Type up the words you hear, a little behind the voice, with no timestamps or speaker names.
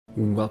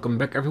Welcome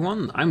back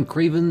everyone, I'm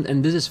Craven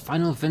and this is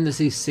Final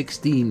Fantasy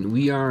XVI.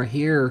 We are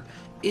here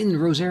in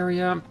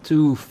Rosaria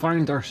to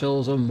find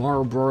ourselves a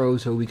Marlboro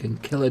so we can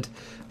kill it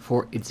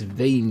for its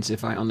veins,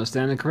 if I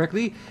understand it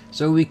correctly.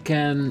 So we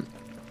can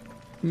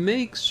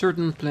make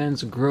certain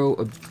plants grow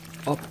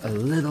up a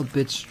little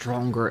bit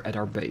stronger at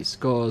our base.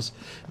 Because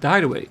the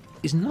hideaway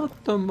is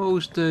not the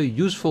most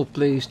useful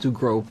place to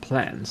grow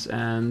plants.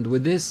 And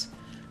with this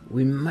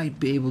we might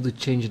be able to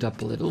change it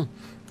up a little.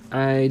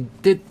 I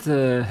did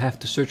have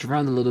to search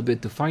around a little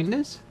bit to find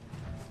this,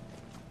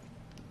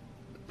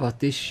 but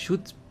this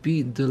should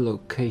be the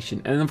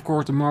location. And of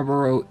course the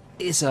Marlboro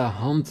is a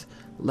hunt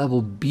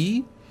level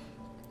B,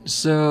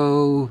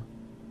 so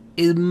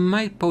it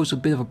might pose a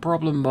bit of a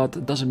problem, but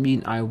it doesn't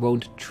mean I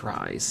won't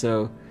try.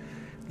 So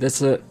let's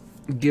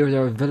give it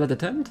a valid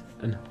attempt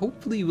and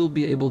hopefully we'll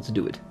be able to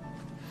do it.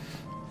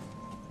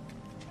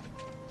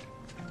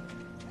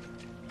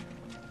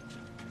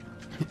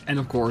 And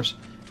of course,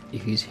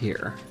 if he's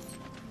here.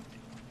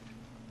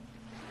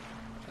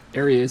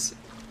 There he is.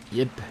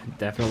 Yep,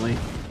 definitely.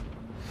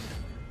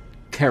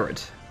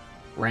 Carrot.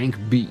 Rank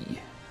B.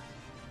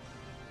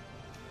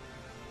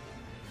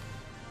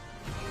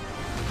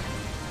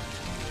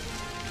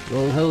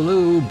 Well,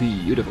 hello,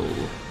 beautiful.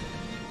 Couldn't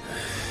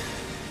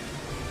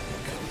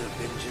have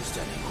been just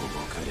any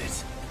hobo, could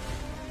it?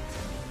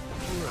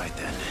 Right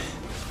then.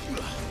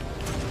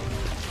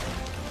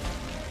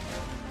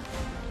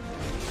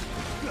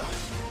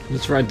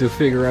 Let's try to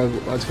figure out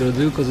what it's gonna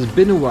do, because it's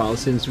been a while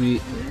since we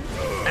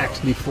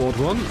actually fought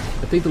one.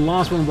 I think the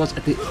last one was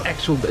at the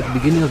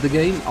beginning of the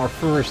game, our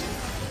first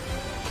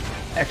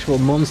actual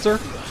monster.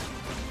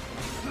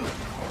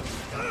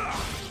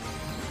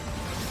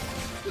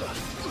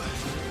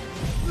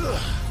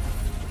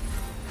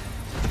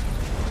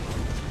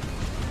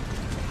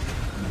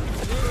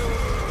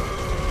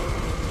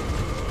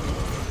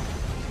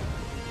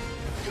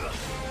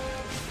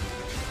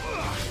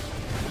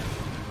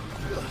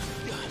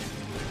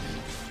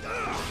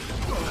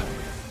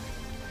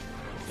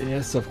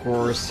 Yes, of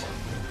course.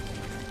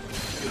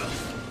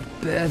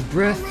 Bad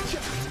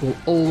breath will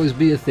always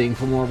be a thing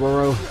for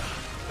Marlboro.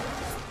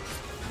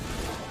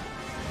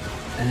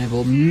 And it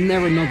will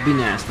never not be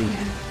nasty.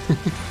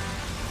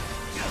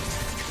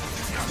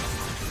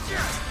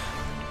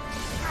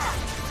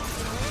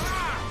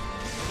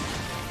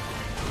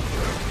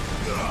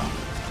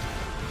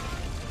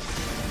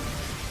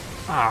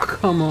 Ah,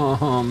 come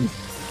on.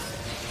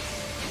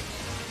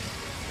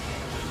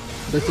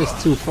 That's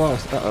just too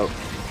fast. Uh-oh.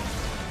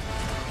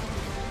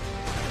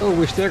 Oh,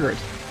 we're staggered.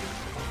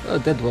 Oh,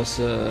 that was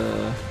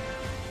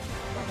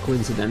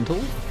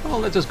coincidental. Well,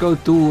 let's just go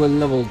to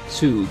level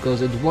 2,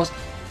 because it was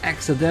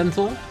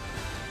accidental.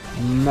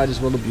 Might as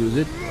well abuse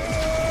it.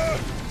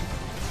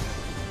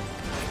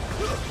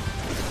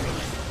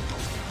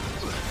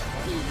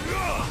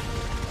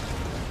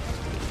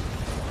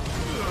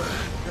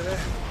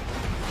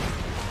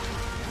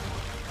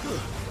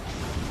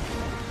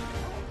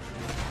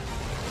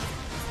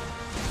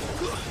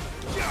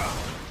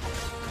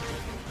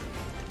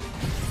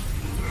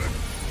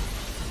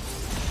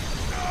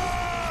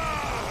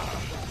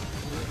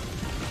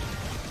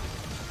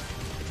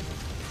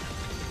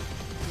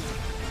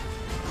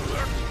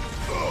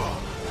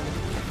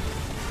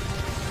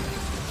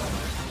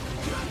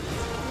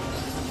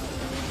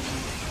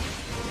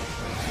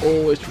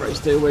 Always try to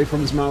stay away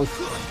from his mouth.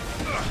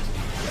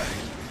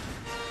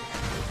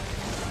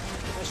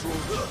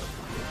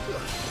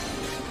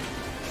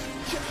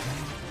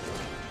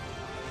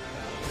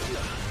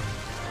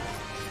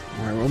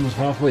 Alright, we're almost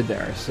halfway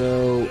there,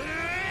 so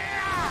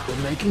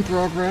we're making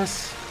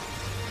progress.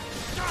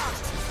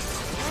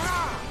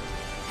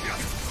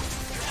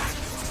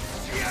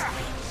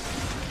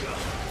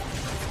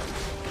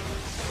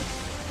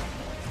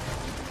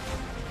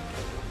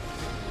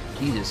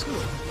 Jesus,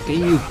 can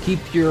you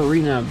keep your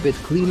arena a bit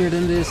cleaner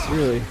than this?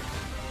 Really?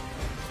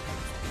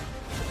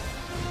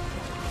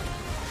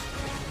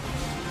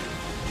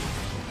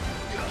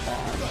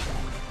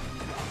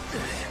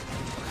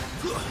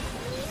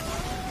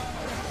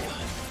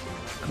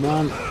 Come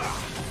on.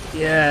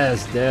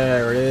 Yes,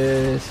 there it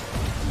is.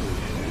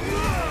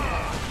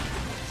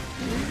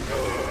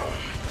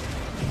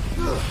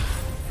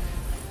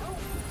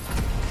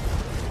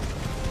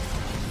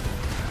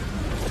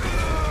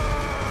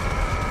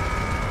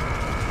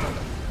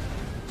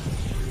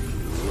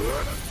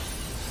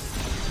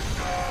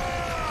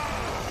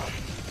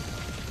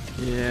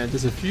 Yeah,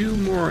 just a few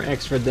more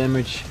extra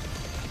damage.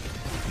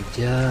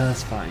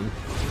 Just fine.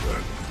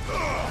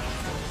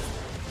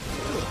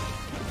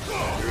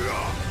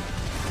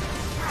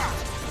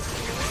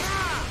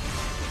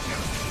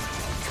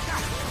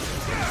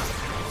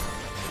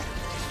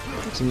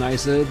 That's a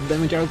nice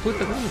damage output,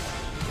 I think.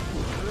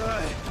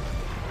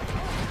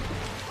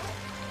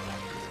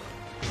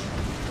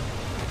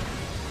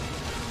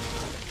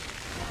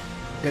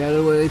 Get out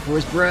of the way for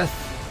his breath.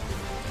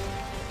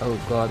 Oh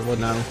god, what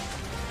now?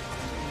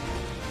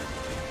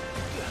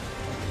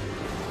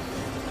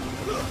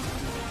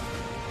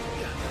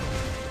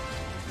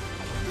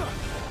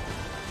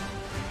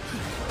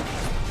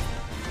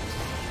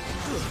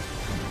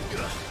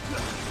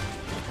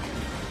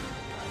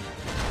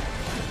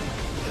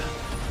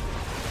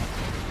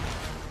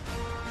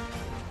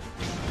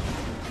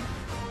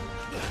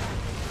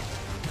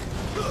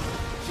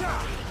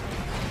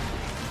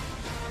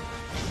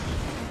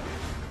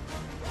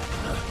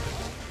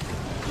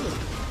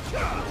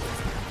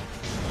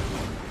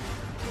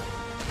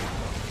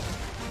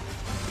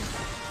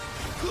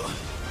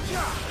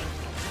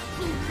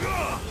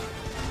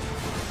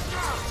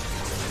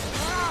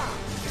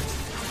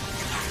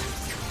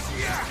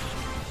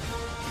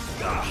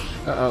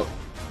 Uh-oh.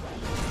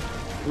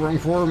 Wrong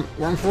form,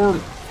 wrong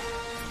form.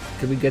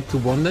 Can we get to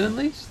one then at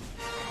least?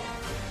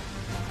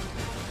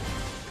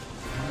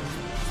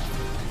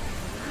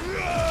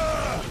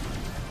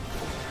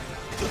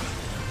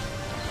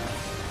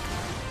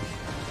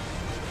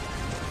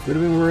 Could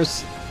have been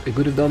worse. I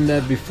could have done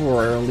that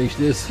before I unleashed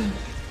this.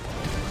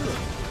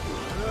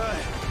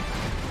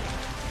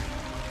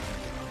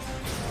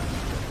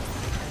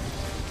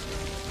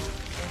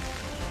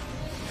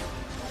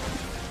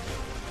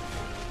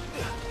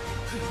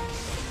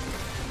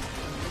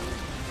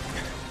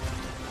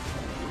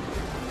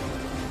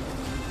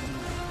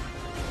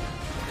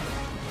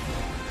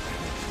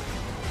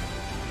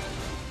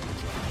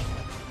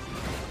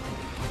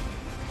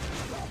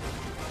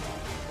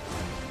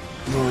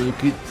 Oh, you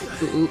cute,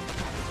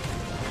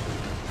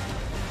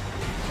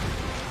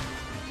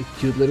 you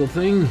cute little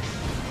thing.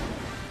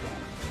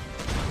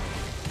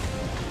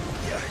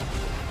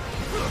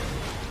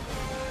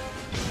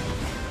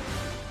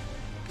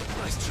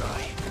 Nice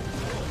try.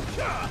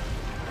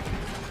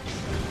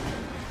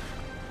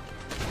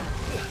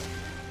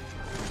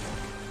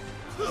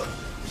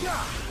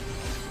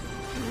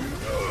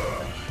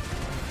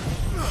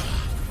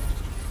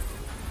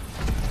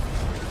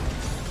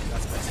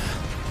 That's better.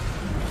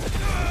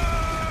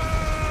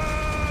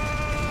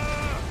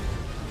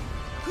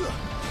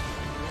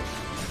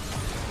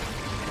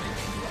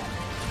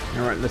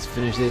 Alright, let's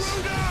finish this.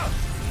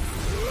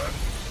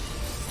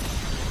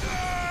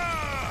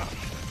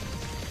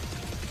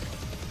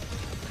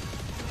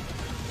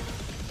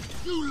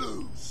 You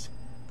lose.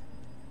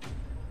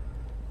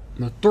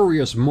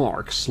 Notorious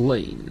Mark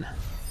slain.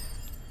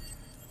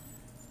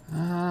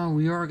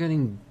 We are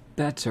getting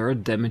better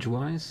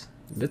damage-wise.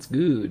 That's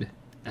good.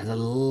 And a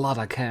lot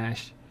of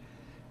cash.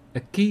 A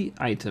key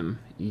item.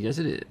 Yes,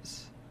 it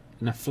is.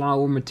 And a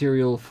flower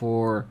material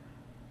for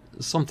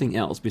something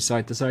else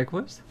besides the side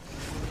quest.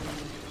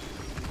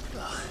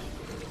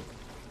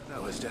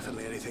 That was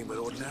definitely anything but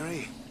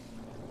ordinary.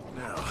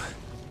 Now,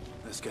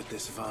 let's get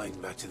this vine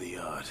back to the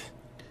yard.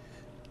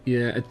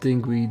 Yeah, I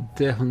think we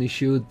definitely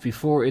should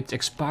before it's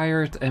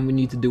expired and we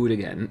need to do it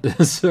again.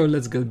 So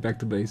let's get back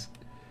to base.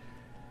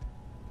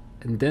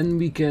 And then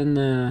we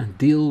can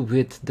deal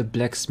with the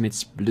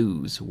blacksmith's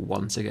blues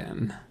once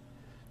again.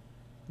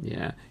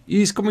 Yeah,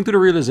 he's coming to the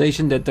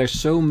realization that there's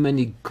so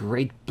many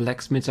great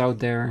blacksmiths out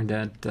there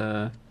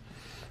that,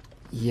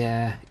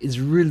 yeah, it's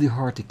really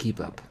hard to keep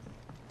up.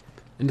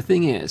 And the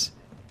thing is,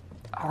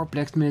 our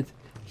blacksmith,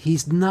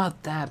 he's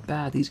not that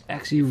bad. He's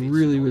actually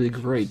really, really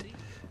great.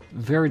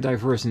 Very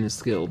diverse in his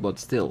skill, but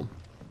still.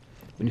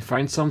 When you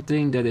find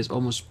something that is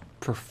almost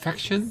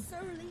perfection,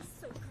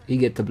 he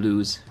gets the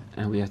blues,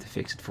 and we have to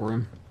fix it for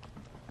him.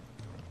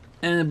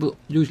 And it will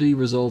usually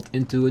result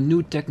into a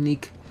new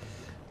technique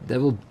that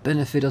will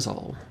benefit us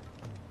all.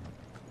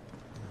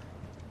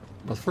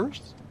 But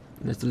first,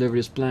 let's deliver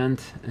this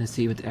plant and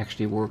see if it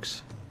actually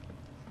works.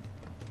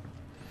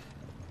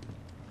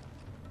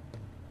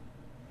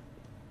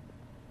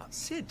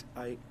 Sid,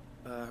 I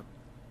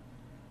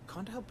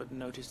can't help but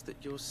notice that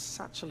your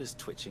satchel is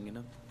twitching in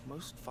a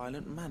most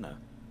violent manner.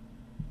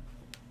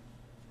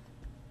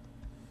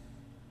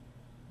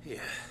 Yeah.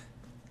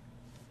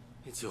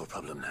 It's your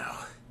problem now.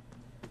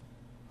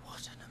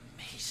 What an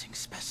amazing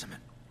specimen.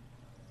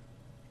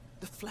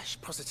 The flesh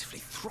positively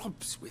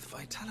throbs with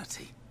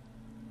vitality.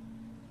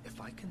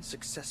 If I can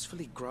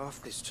successfully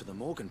graft this to the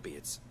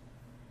Morganbeards...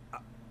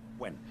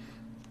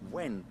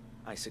 when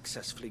I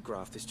successfully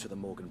graft this to the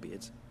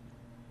Morganbeards,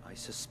 I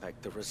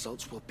suspect the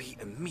results will be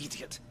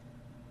immediate.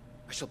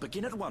 I shall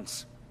begin at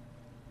once.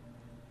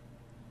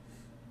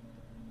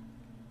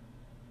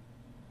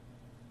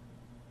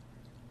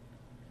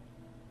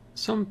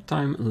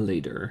 Sometime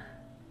later.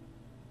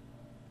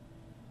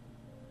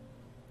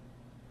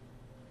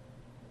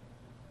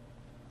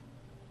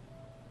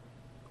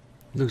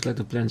 Looks like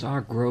the plants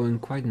are growing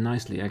quite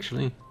nicely,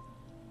 actually.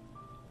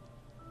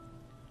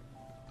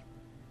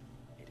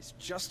 It is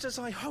just as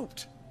I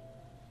hoped.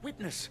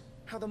 Witness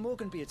how the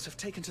Morganbeards have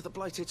taken to the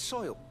blighted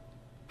soil.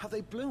 How they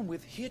bloom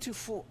with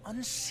heretofore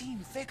unseen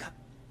vigor.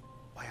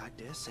 Why, I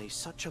dare say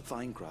such a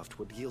vine graft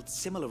would yield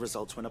similar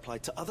results when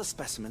applied to other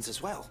specimens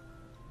as well.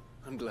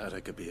 I'm glad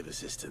I could be of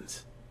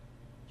assistance.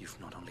 You've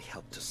not only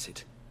helped us,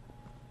 Sid,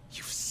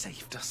 you've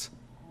saved us.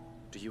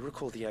 Do you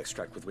recall the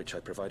extract with which I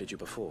provided you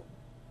before?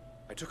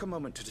 I took a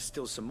moment to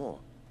distill some more,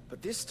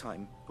 but this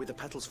time with the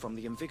petals from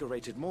the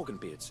invigorated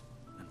Morganbeards.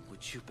 And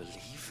would you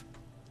believe?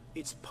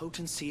 Its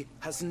potency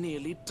has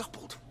nearly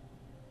doubled.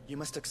 You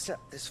must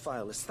accept this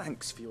file as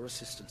thanks for your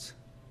assistance.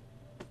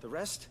 The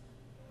rest,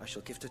 I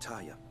shall give to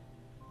Taya.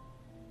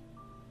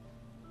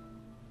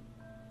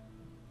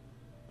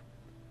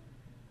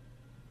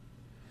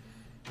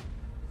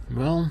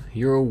 Well,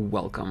 you're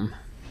welcome.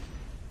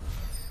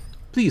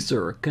 Please,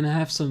 sir, can I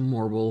have some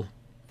marble?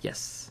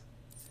 Yes.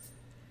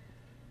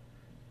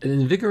 An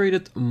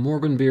invigorated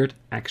Morganbeard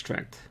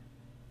extract.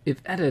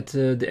 If added,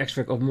 the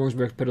extract of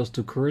Morganbeard petals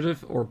to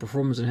curative or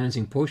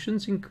performance-enhancing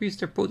potions increase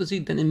their potency,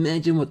 then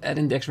imagine what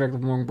adding the extract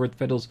of Morganbeard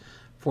petals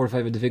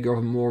fortified with the vigor of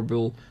a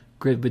marble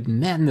grid with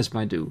madness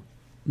might do.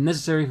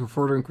 necessary for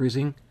further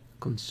increasing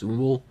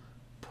consumable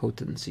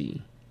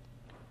potency.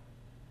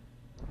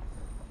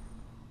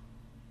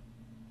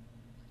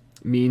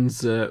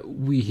 Means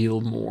we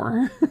heal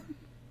more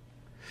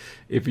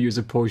if we use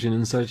a potion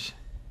and such.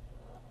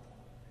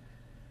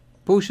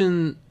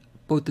 Potion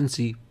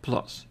potency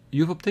plus.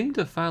 You've obtained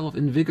a vial of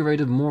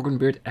invigorated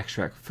Morganbeard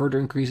extract, further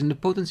increasing the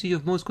potency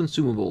of most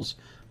consumables.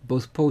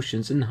 Both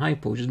potions and high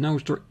potions now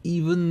restore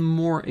even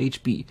more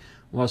HP,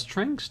 while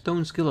strength,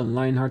 stone skill and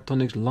Lionheart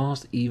tonics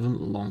last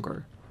even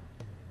longer.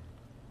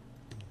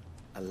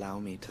 Allow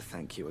me to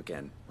thank you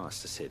again,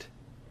 Master Sid.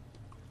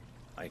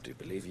 I do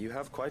believe you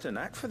have quite a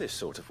knack for this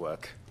sort of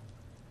work.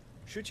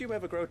 Should you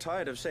ever grow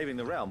tired of saving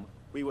the realm,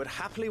 we would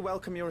happily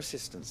welcome your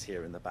assistance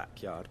here in the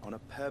backyard on a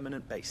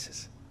permanent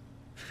basis.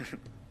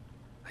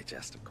 I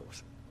jest, of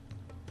course.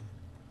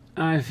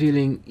 I have a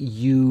feeling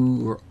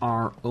you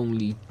are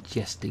only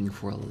jesting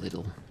for a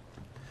little.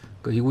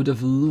 Because you would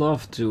have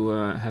loved to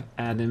have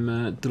add him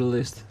to the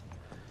list.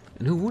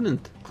 And who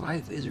wouldn't?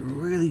 Clive is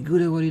really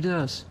good at what he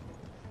does.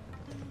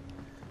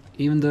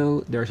 Even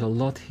though there's a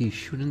lot he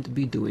shouldn't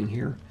be doing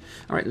here.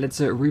 Alright,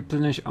 let's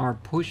replenish our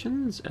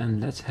potions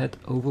and let's head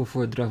over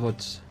for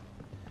Dravots.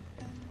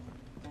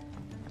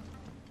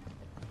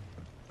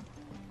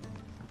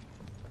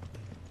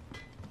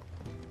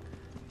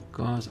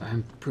 Because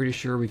I'm pretty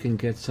sure we can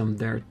get some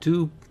there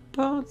too,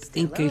 but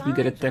in case we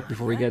get attacked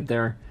before we get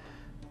there,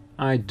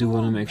 I do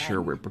want to make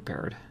sure we're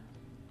prepared.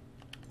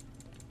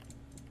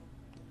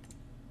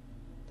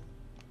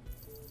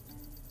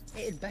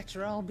 It'd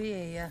better all be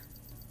here.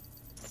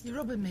 You're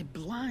rubbing me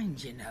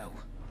blind, you know.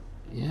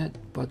 Yeah,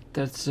 but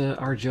that's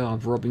our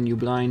job, rubbing you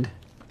blind.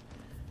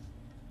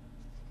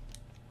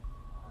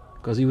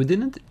 Because if we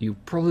didn't, you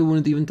probably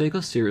wouldn't even take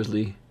us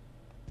seriously.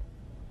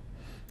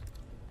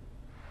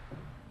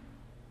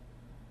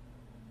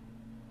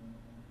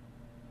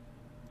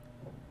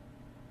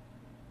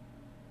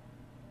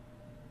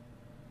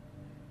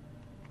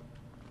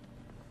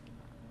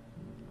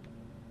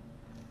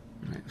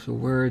 Right, so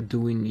where do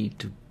we need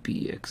to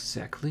be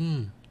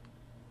exactly?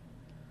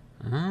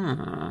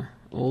 Ah,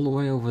 all the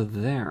way over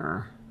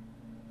there.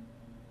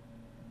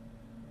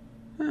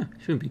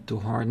 Shouldn't be too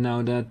hard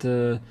now that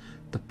the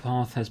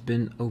path has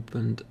been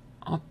opened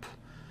up.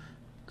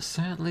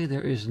 Sadly,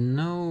 there is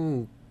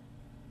no...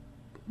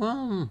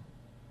 Well,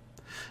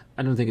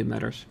 I don't think it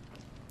matters.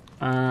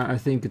 I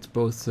think it's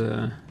both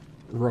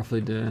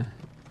roughly the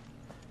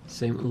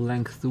same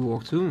length to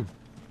walk to.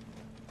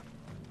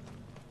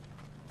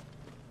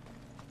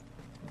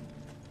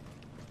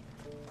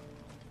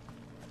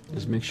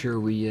 Just make sure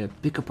we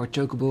pick up our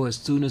chocobo as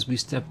soon as we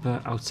step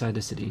outside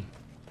the city.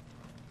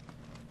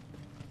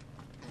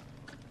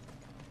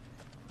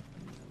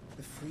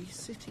 The free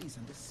cities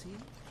and the sea.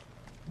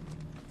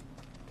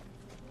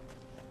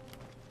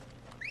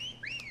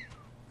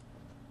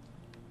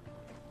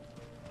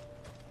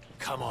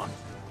 Come on.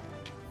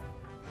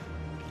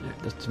 Yeah,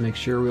 just to make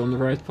sure we're on the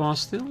right path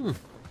still.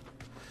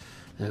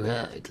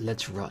 Alright,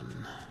 let's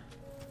run.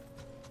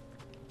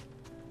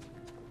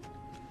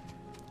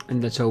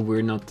 And let's hope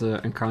we're not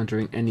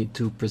encountering any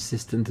too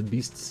persistent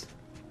beasts.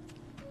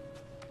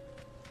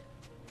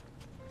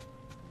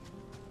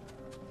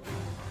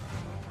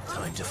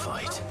 Time to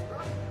fight.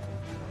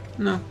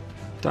 No,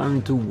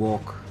 time to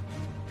walk.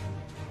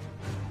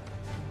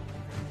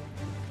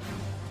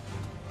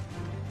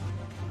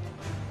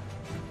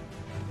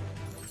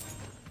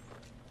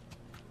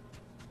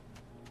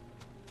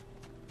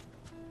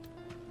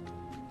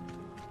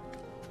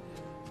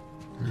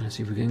 Let's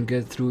see if we can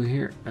get through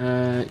here.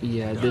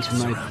 Yeah, this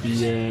might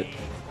be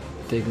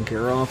taken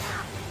care of.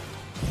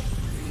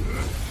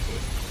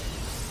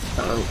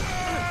 Uh-oh.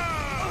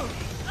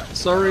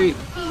 Sorry.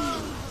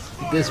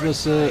 This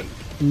was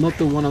not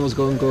the one I was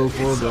going to go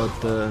for,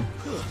 but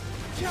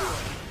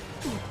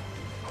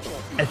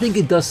I think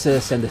it does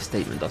send a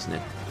statement, doesn't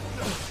it?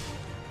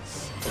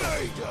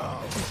 Stay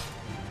down.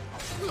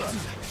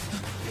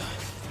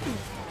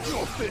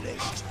 You're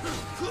finished.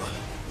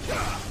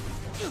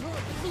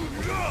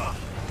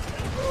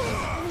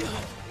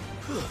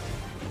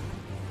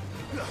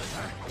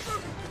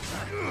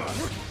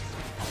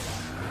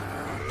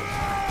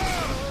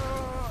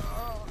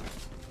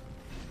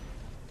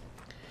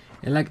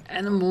 And like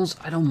animals,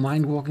 I don't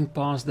mind walking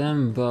past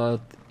them,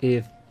 but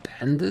if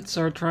bandits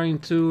are trying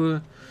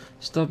to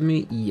stop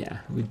me,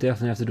 yeah, we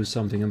definitely have to do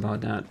something about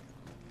that.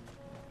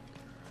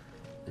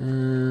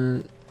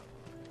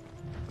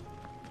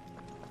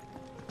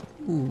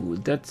 Ooh,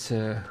 that's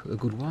a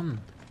good one.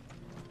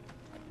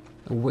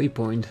 A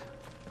waypoint.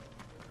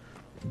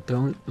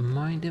 Don't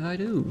mind if I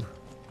do.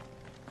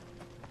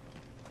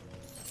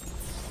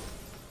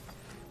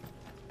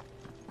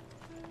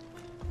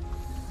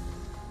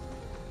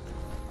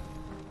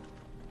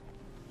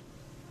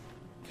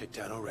 Kicked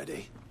out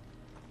already?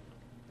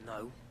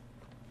 No.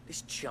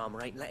 This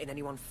charmer ain't letting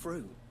anyone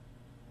through.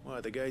 Why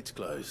are the gates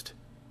closed?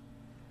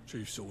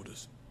 Chief's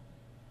orders.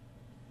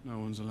 No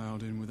one's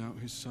allowed in without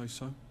his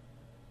say-so.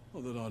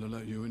 Not that I'd have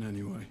let you in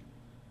anyway.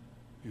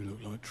 You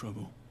look like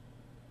trouble.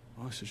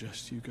 I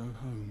suggest you go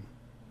home.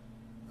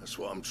 That's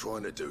what I'm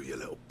trying to do, you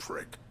little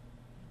prick.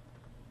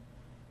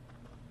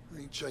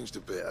 Ain't changed a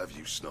bit, have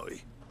you,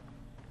 Snotty?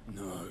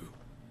 No.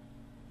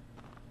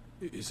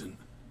 It isn't.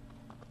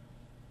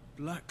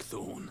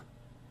 Blackthorn.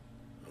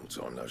 Long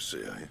time no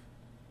see, eh?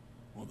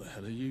 What the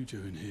hell are you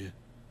doing here?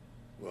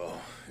 Well,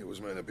 it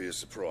was meant to be a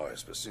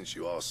surprise, but since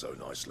you asked so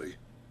nicely,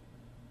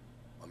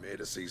 I'm here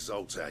to see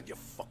Zoltan, you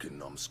fucking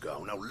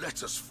numbskull. Now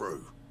let us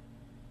through.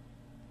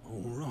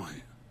 All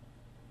right.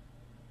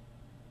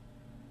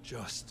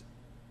 Just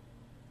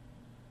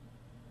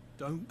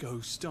don't go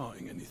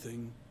starting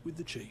anything with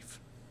the chief.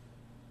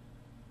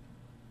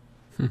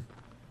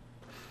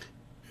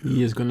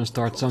 He is gonna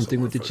start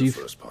something with the chief.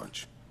 First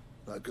punch.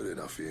 Not good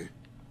enough for you.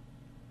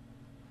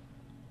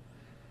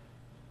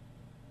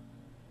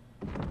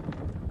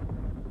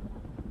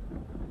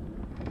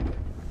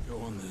 Go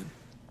on then.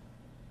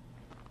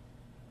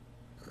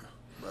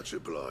 Much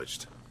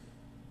obliged.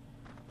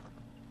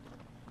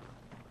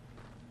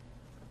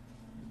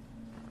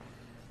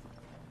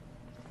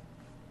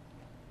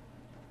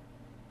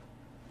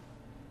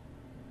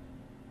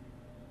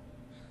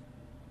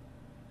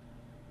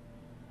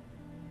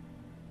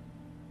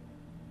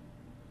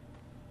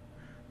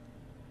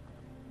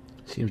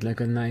 Seems like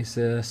a nice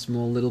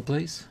small little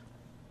place.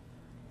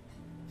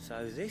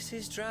 So this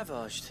is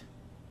Dravosht.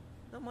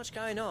 Not much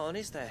going on,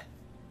 is there?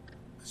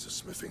 It's a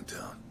smithing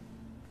town.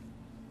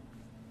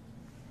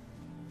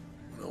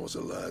 When I was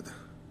a lad,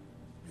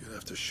 you'd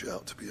have to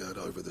shout to be heard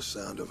over the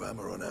sound of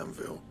hammer on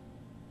anvil.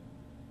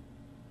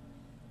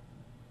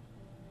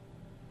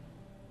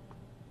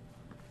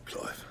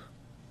 Clive,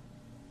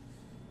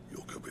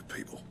 you're good with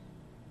people.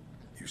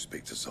 You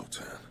speak to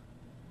Zoltan.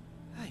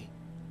 Hey,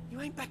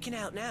 you ain't backing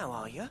out now,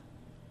 are you?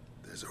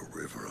 There's a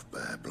river of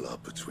bad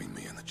blood between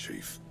me and the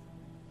chief.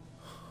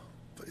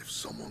 But if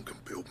someone can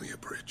build me a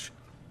bridge,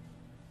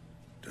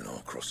 then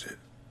I'll cross it.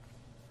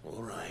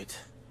 All right.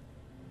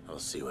 I'll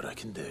see what I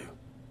can do.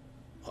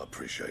 I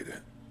appreciate it.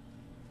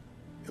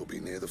 He'll be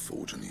near the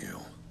forge on the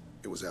hill.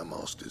 It was our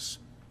master's.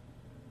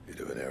 He'd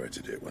have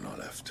inherited it when I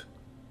left.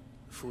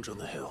 Forge on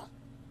the hill.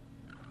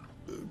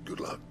 Good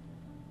luck.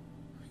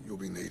 You'll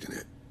be needing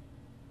it.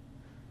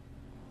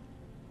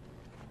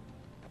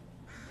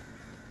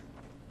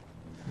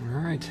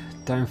 Alright,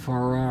 time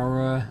for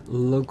our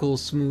local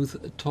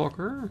smooth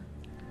talker.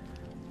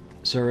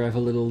 So I have a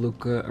little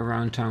look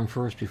around town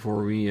first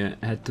before we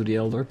head to the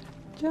Elder.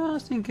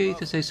 Just in case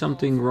I say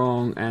something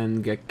wrong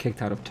and get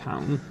kicked out of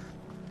town.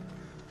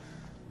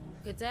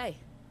 Good day.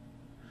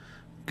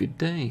 Good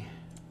day.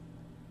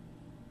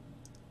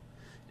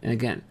 And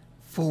again,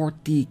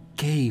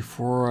 40k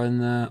for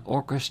an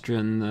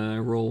orchestrion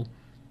role.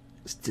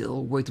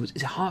 Still way too much.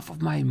 It's half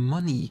of my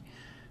money.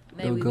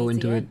 They'll go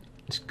into it.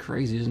 It's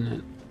crazy, isn't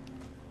it?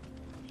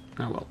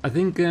 Oh well, I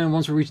think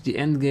once we reach the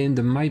end game,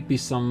 there might be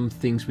some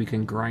things we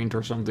can grind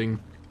or something,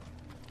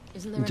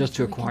 just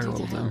to acquire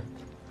all of them.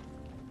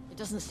 It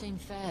doesn't seem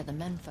fair, the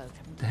menfolk.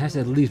 There has to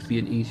at least be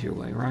an easier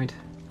way, right?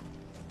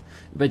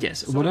 But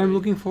yes, what I'm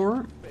looking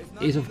for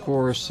is of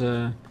course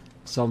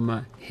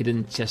some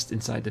hidden chest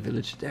inside the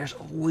village. There's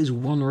always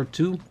one or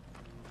two.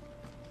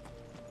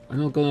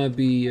 I'm not gonna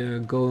be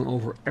going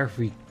over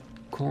every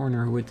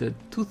corner with a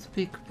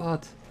toothpick,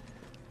 but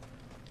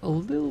a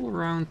little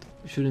around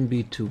shouldn't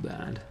be too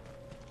bad.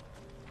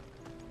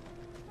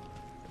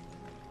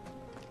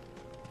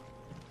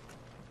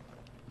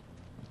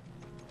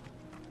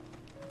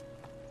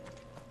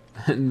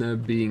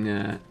 And being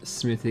a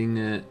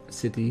smithing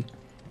city,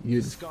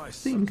 you'd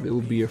think there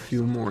would be a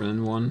few more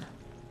than one.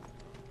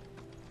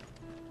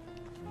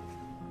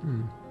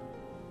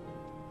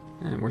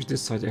 And where's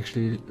this side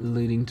actually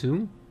leading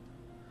to?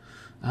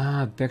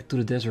 Ah, back to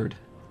the desert.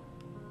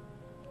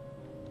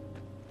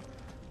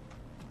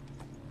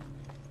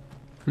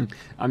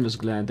 I'm just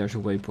glad there's a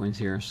waypoint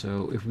here,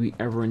 so if we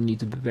ever need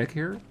to be back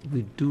here,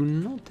 we do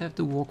not have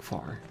to walk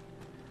far.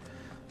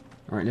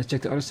 Alright, let's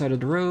check the other side of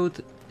the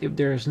road. If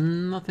there's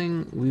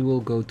nothing, we will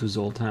go to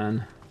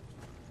Zoltan.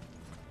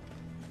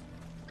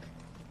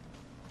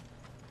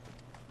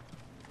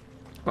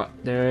 Oh,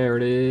 there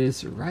it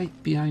is, right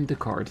behind the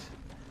cart.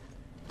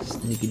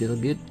 Sneaky little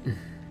git.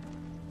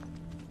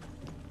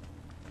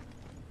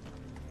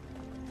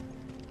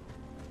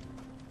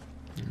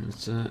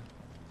 Let's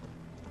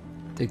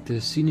take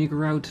the scenic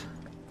route.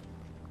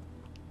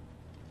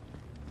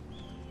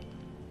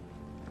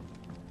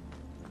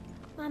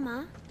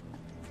 Mama,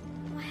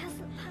 why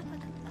hasn't Papa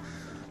come back?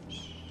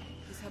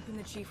 He's helping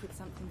the chief with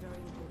something very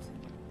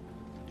important.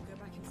 Go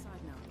back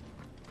inside now.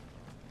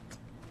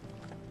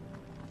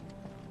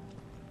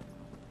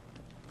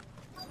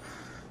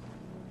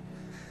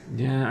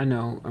 Yeah, I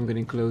know, I'm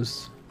getting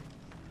close.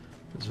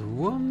 There's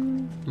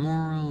one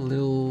more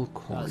little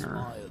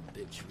corner.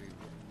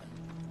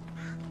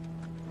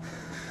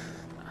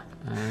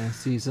 I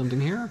see something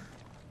here.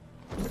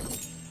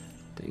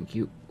 Thank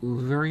you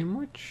very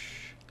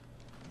much.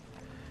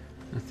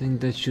 I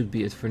think that should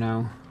be it for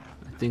now.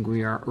 I think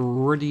we are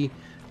ready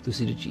to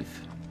see the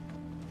chief.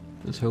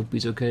 Let's hope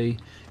he's okay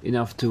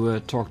enough to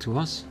talk to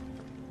us.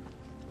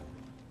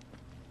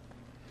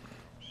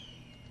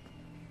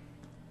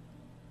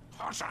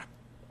 Hotter!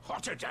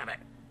 Hotter, damn it!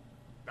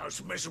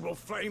 Those miserable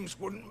flames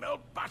wouldn't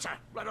melt butter,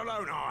 let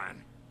alone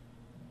iron.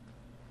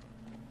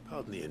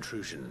 Pardon the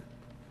intrusion.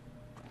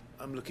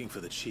 I'm looking for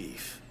the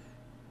chief.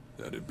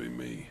 That'd be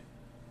me.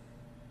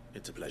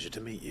 It's a pleasure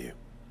to meet you.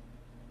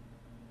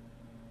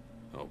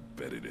 I'll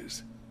bet it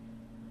is.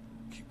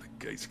 Keep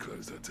the gates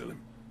closed, I tell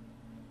him.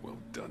 Well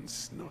done,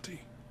 Snotty.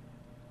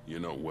 You're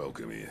not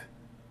welcome here.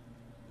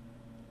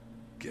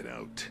 Get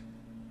out.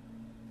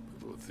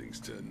 Before things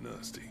turn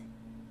nasty.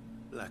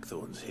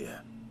 Blackthorn's here.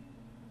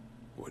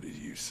 What did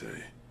you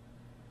say?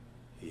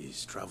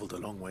 He's traveled a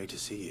long way to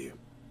see you.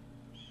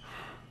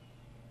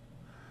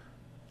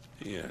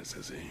 Yes,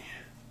 has he?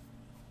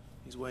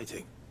 He's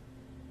waiting.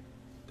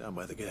 Down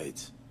by the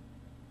gates.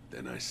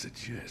 Then I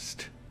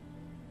suggest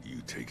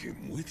you take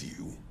him with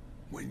you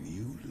when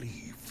you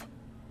leave.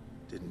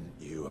 Didn't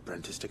you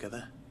apprentice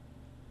together?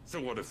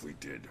 So what if we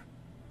did?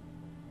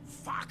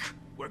 Fuck!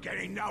 We're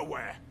getting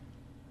nowhere.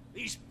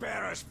 These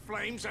bearers'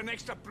 flames are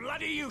next to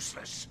bloody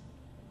useless.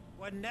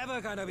 We're never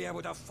going to be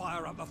able to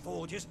fire up the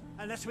forges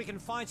unless we can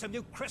find some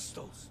new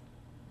crystals.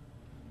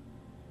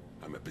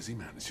 I'm a busy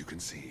man, as you can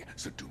see,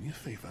 so do me a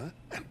favor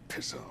and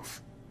piss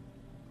off.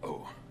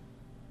 Oh,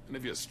 and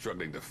if you're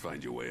struggling to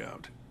find your way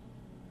out,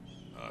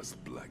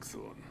 ask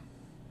Blackthorn.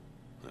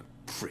 That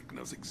prick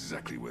knows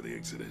exactly where the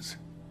exit is.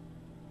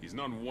 He's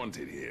not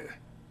wanted here,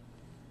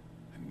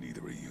 and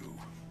neither are you.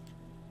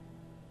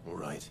 All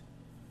right.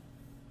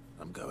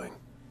 I'm going.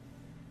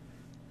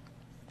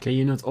 Can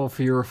you not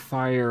offer your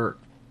fire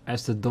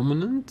as the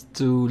dominant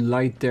to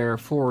light their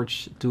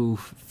forge to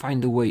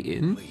find a way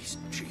in? Please,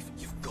 Chief,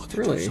 you've got to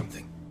Really? do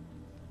something.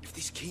 If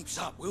this keeps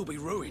up, we'll be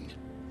ruined.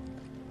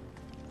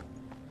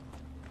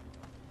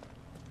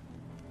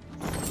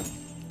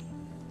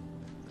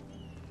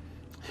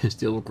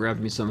 Still grab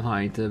me some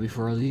hide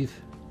before I leave.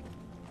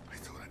 I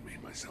thought I'd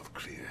made myself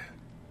clear.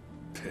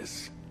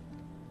 Piss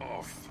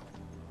off.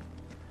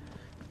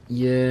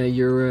 Yeah,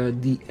 you're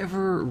the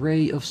ever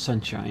ray of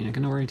sunshine, I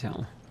can already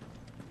tell.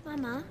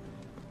 Mama,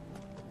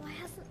 why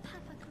hasn't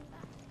Papa come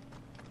back?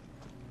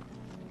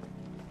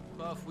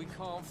 But if we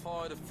can't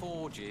fire the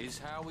forges,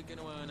 how are we going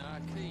to earn our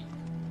keep?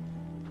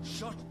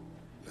 Shut.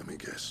 Let me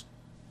guess.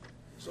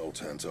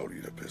 Zoltan told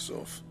you to piss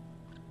off.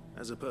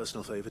 As a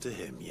personal favor to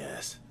him,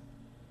 yes.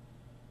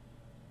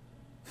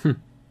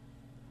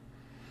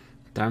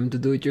 Time to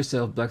do it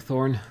yourself,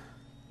 Blackthorn.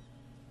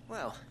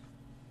 Well,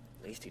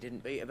 at least he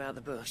didn't beat about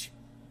the bush.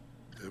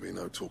 There'll be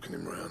no talking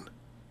him round.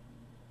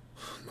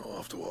 Not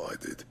after what I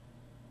did.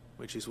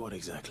 Which is what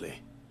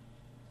exactly?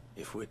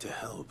 If we're to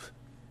help,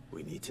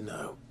 we need to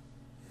know.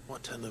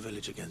 What turned the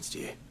village against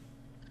you?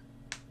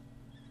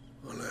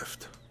 I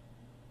left.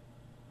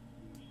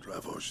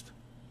 Dravoshed.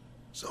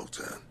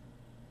 Zoltan.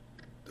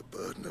 The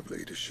burden of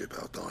leadership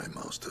our dying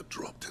master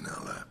dropped in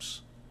our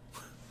laps.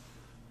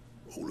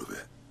 All of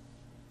it.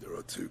 There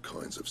are two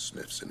kinds of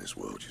smiths in this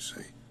world, you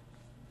see.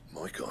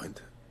 My kind,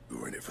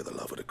 who are in it for the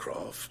love of the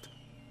craft,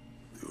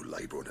 who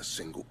labour on a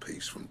single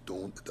piece from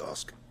dawn to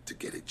dusk to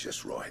get it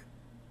just right.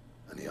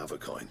 And the other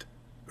kind,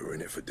 who are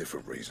in it for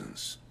different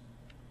reasons.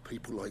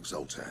 People like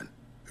Zoltan,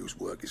 whose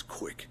work is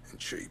quick and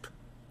cheap.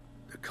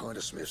 The kind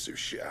of smiths who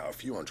shit out a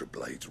few hundred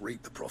blades,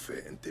 reap the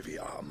profit, and divvy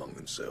it out among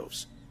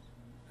themselves.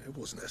 There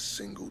wasn't a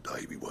single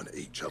day we weren't at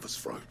each other's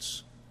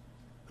throats.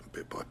 And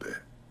bit by bit,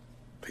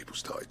 people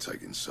started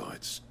taking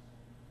sides.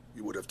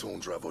 You would have torn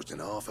Dravoshed in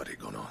half had it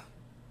gone on.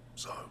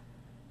 So,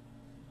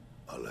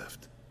 I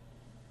left.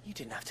 You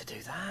didn't have to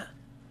do that.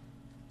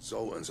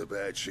 Zoltan's a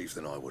better chief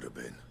than I would have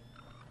been.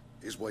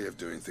 His way of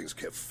doing things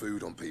kept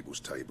food on people's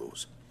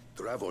tables.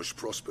 Dravoshed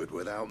prospered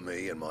without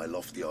me and my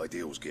lofty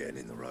ideals getting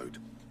in the road.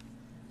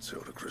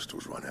 Until the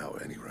crystals run out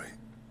at any rate.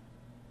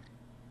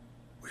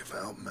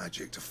 Without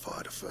magic to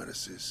fire the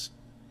furnaces,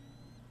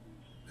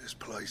 this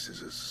place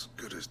is as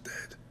good as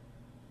dead.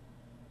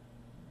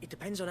 It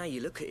depends on how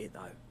you look at it,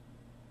 though.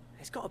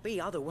 There's got to be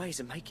other ways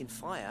of making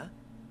fire.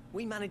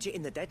 We manage it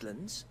in the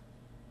Deadlands.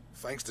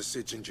 Thanks to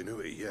Sid's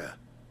ingenuity, yeah.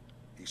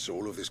 He saw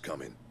all of this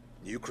coming.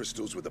 Knew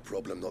crystals were the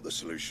problem, not the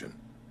solution.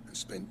 And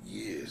spent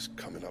years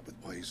coming up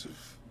with ways of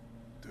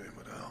doing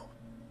without.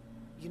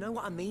 You know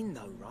what I mean,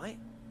 though, right?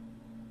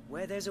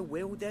 Where there's a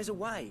will, there's a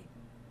way.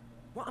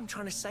 What I'm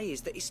trying to say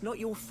is that it's not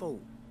your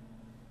fault.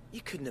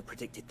 You couldn't have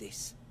predicted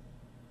this.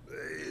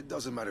 It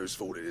doesn't matter whose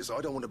fault it is.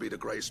 I don't want to be the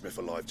greatest smith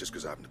alive just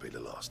because I happen to be the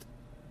last.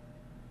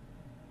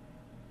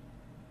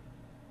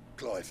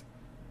 Clive.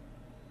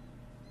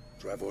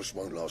 Dravoshed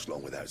won't last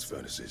long without its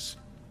furnaces.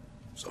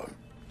 So,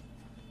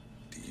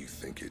 do you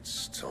think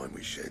it's time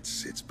we shared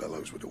Sid's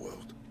bellows with the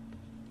world?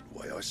 The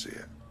way I see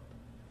it,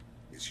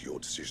 it's your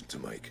decision to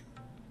make.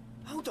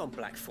 Hold on,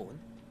 Blackthorn.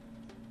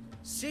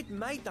 Sid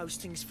made those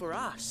things for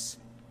us.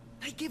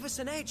 They give us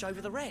an edge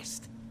over the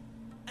rest.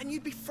 And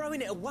you'd be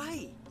throwing it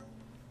away.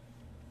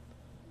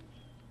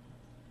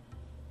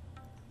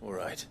 All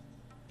right.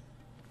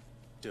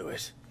 Do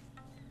it.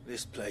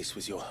 This place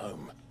was your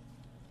home.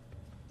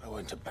 I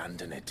won't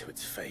abandon it to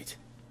its fate.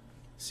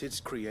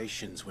 Sid's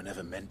creations were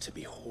never meant to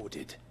be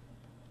hoarded.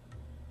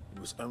 It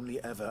was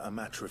only ever a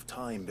matter of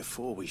time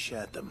before we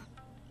shared them.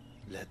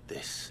 Let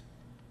this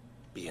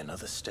be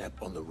another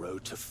step on the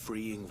road to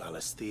freeing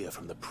Valisthea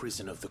from the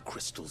prison of the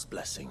Crystal's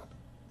blessing.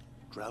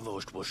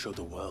 Dravost will show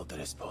the world that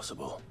it's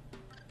possible.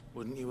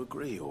 Wouldn't you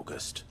agree,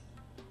 August?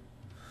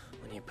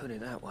 When you put it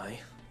that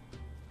way,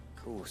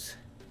 of course.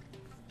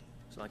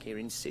 It's like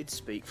hearing Sid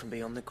speak from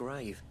beyond the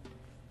grave.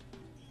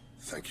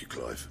 Thank you,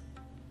 Clive.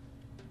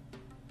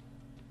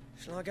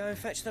 Shall I go and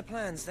fetch the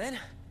plans then?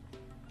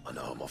 I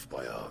know I'm off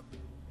by heart.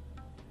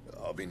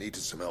 I'll be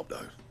needing some help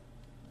though.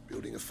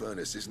 Building a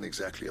furnace isn't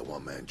exactly a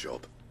one-man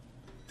job.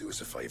 Do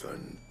us a favor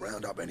and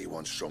round up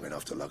anyone strong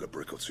enough to lug a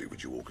brick or two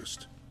with you,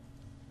 August.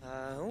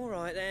 All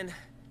right then.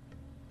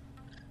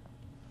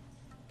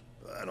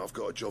 And I've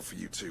got a job for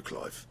you too,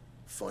 Clive.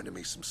 Finding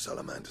me some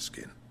salamander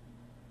skin.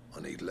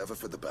 I need leather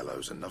for the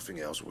bellows and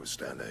nothing else will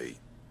withstand the heat.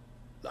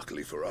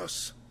 Luckily for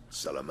us,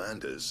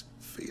 salamanders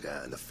feed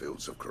out in the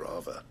fields of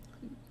Carava.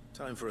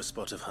 Time for a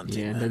spot of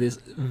hunting. Yeah, that is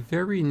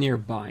very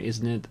nearby,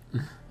 isn't it?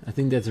 I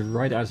think that's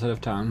right outside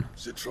of town.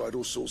 Sid tried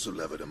all sorts of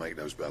leather to make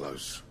those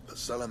bellows, but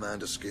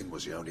salamander skin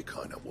was the only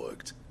kind that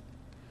worked.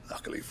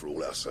 Luckily for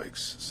all our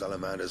sakes,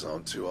 salamanders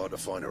aren't too hard to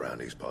find around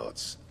these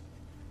parts.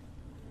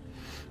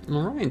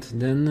 Alright,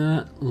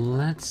 then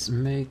let's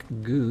make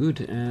good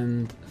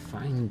and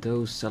find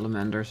those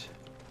salamanders.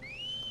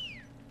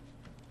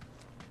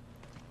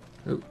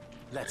 Oh.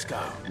 Let's go.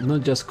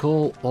 Not just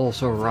Cole,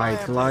 also right,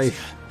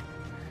 Clive.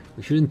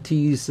 We shouldn't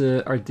tease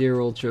our dear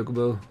old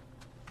Chocobo.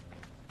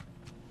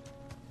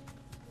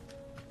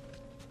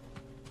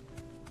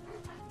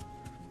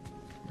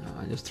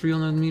 Just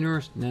 300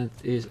 meters, that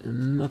is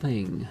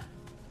nothing.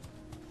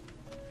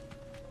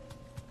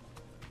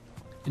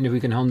 And if we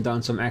can hunt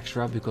down some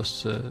extra,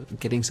 because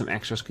getting some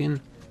extra skin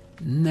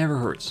never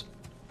hurts.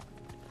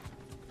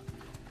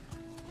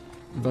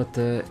 But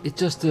it's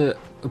just a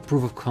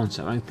proof of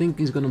concept. I think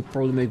he's gonna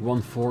probably make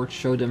one forge,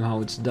 show them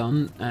how it's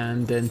done,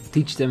 and then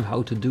teach them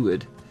how to do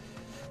it.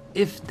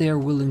 If they're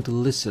willing to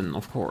listen,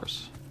 of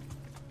course.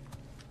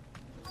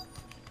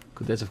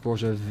 Because that's of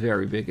course a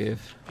very big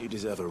if. You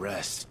deserve a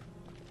rest.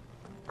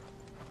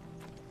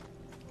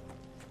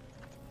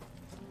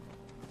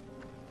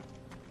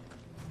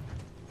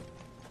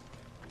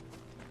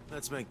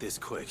 Let's make this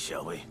quick,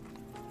 shall we?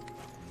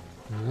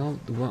 Well,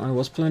 I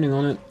was planning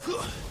on it.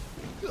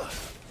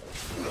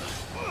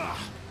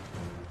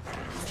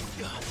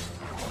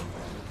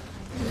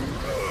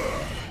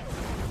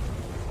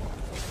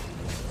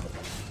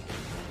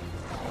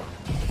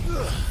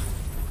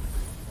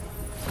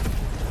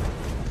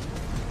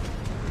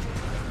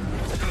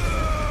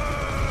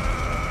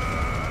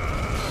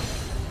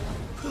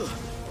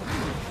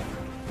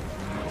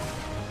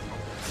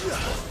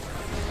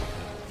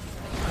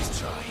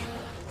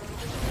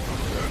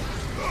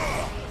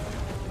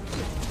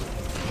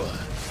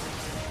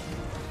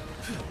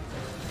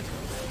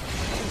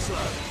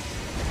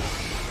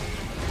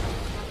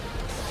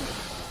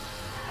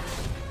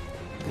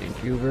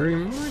 Thank you very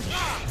much.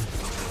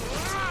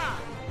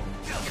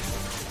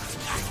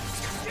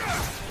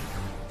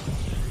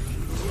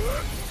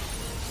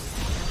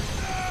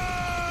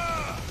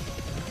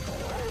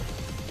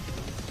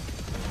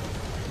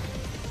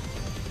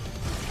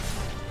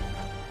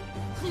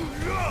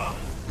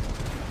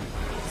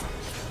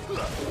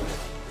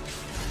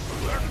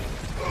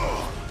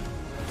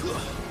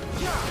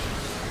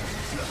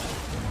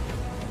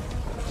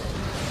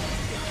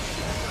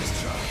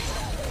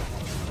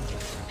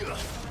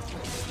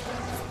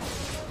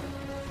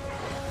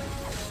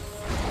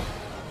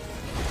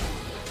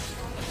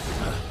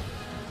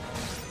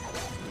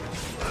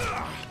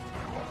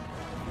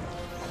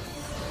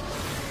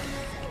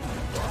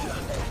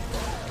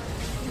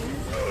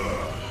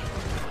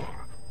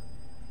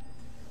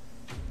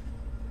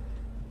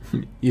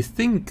 You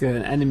think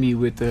an enemy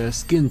with a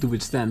skin to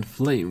withstand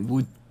flame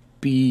would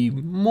be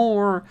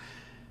more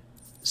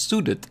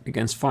suited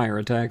against fire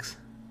attacks?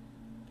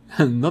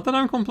 Not that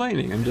I'm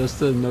complaining, I'm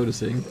just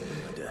noticing.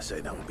 I dare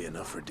say that would be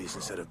enough for a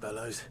decent set of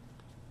bellows.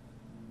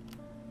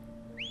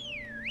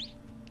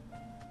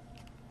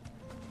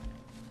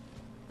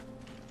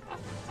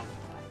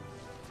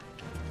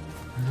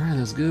 Alright,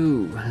 let's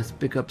go. Let's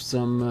pick up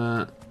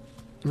some,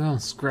 well,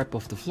 scrap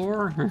off the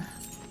floor.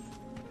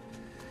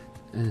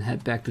 And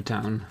head back to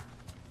town.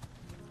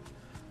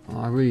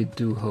 I really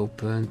do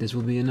hope this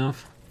will be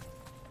enough.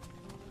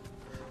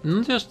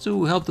 Not just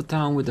to help the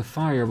town with the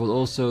fire, but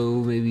also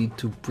maybe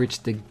to bridge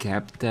the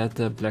gap that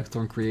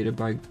Blackthorn created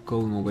by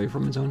going away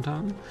from his own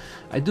town.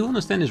 I do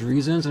understand his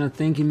reasons, and I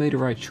think he made the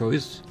right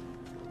choice.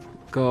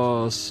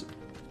 Because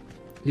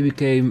he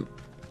became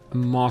a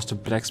master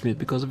blacksmith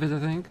because of it, I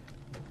think.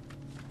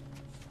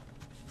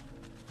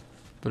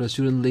 But I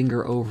shouldn't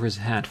linger over his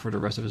head for the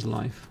rest of his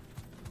life.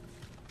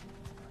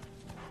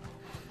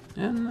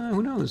 And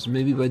who knows,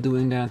 maybe by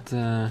doing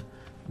that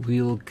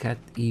we'll get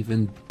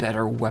even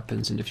better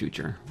weapons in the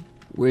future.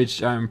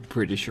 Which I'm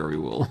pretty sure we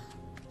will.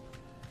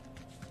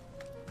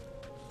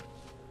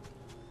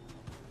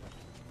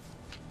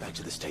 Back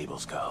to the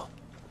stables, Carl.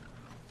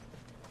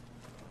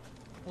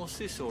 What's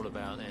this all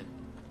about then?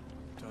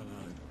 Don't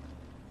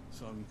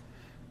know.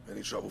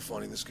 Any trouble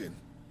finding the skin?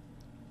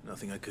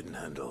 Nothing I couldn't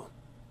handle.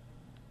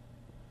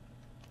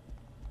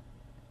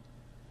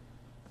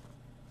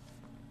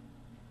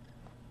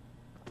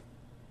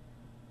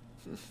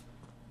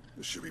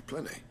 There should be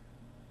plenty.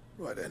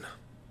 Right then,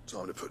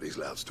 time to put these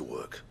louds to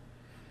work.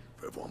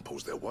 If everyone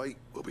pulls their weight,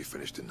 we'll be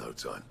finished in no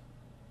time.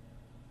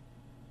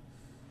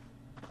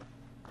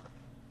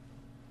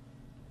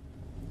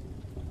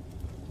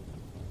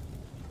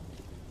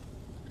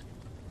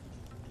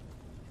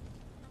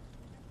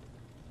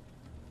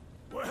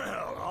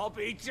 Well, I'll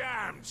be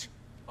damned.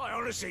 I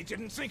honestly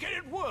didn't think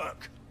it'd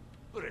work.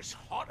 But it's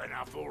hot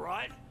enough, all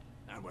right.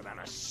 And without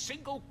a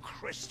single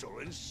crystal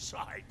in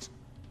sight.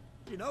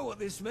 You know what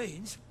this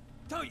means,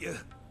 don't you?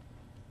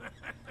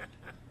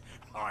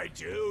 I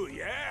do,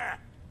 yeah.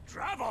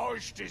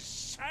 Dravost is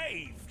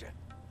saved.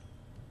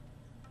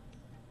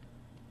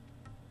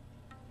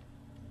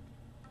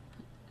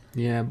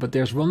 Yeah, but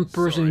there's one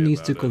person who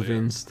needs to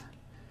convince.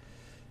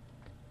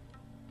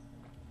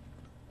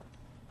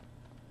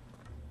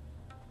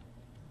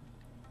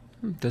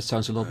 That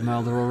sounds a lot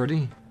milder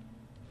already.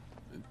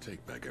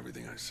 Take back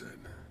everything I said.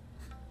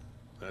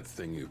 That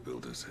thing you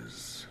built us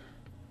is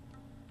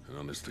an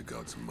honest to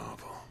God's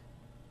marvel.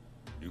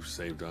 You've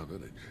saved our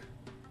village.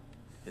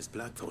 It's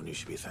Blackthorn you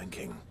should be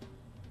thanking.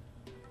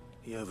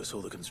 He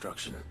oversaw the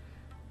construction.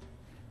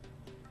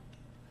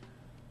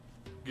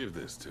 Give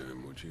this to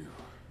him, would you?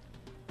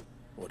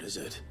 What is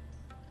it?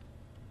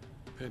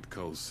 Pet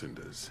Cole's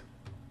cinders.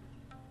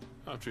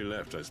 After he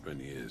left, I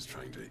spent years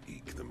trying to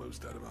eke the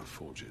most out of our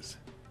forges.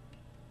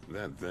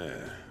 That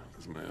there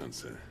was my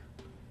answer.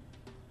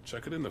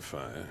 Chuck it in the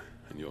fire,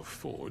 and your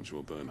forge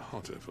will burn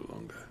hotter for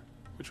longer,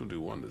 which will do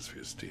wonders for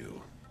your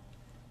steel.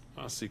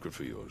 Our secret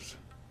for yours.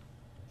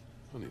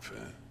 Only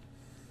fair.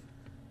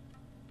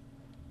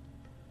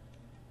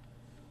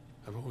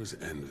 I've always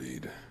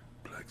envied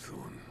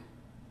Blackthorn.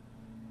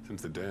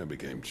 Since the day I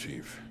became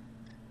chief,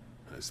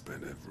 I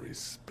spent every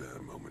spare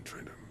moment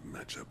trying to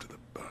match up to the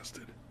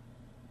bastard.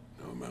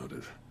 No amount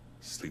of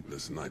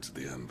sleepless nights at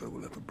the anvil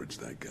will ever bridge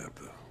that gap,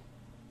 though.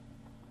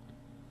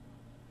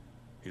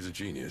 He's a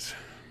genius.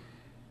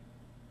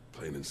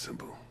 Plain and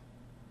simple.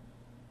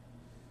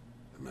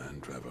 The man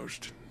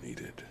Dravost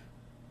needed.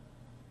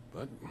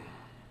 But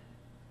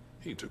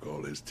he took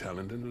all his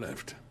talent and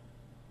left.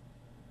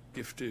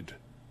 Gifted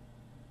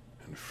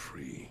and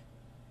free.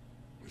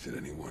 Is it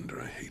any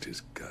wonder I hate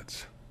his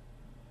guts?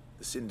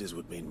 The cinders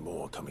would mean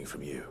more coming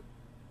from you.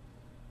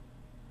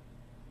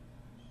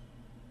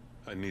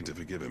 I need to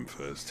forgive him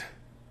first.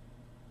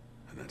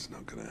 And that's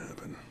not gonna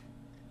happen.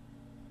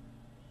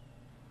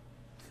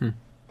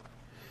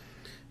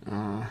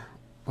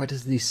 Why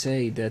does he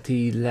say that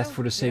he left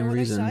for the same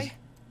reasons?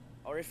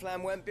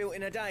 Oriflamme weren't built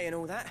in a day and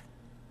all that.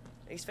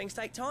 These things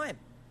take time.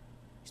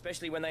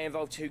 Especially when they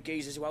involve two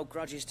geezers who hold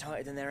grudges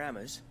tighter than their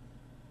hammers.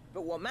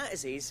 But what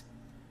matters is,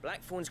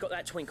 Blackthorn's got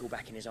that twinkle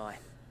back in his eye.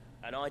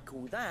 And I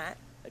call that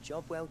a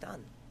job well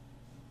done.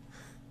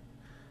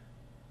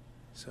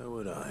 So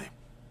would I.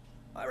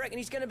 I reckon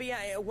he's going to be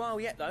at it a while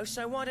yet, though,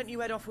 so why don't you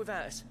head off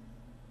without us?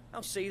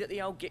 I'll see that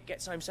the old git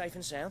gets home safe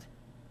and sound.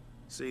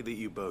 See that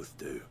you both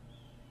do.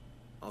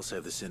 I'll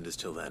save the cinders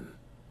till then.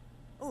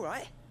 All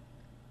right.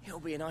 It'll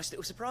be a nice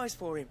little surprise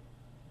for him.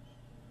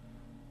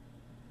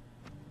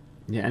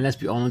 Yeah, and let's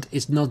be honest,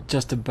 it's not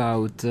just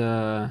about,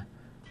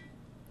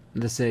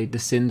 let's say, the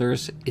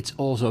cinders. It's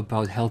also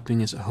about helping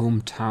his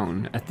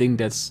hometown. I think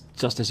that's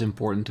just as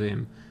important to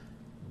him.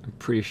 I'm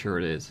pretty sure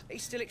it is.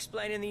 He's still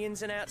explaining the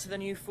ins and outs of the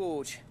new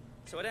forge,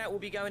 so I doubt we'll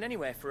be going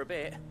anywhere for a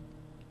bit.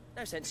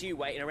 No sense you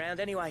waiting around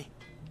anyway.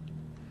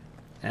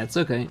 That's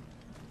okay.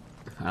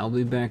 I'll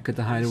be back at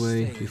the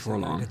hideaway before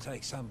long.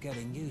 Take some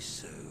getting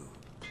used to.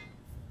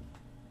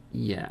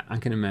 Yeah, I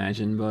can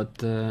imagine,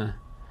 but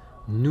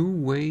new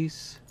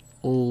ways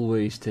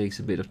always takes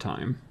a bit of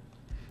time.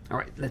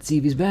 Alright, let's see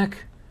if he's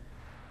back.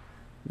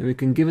 Then we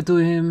can give it to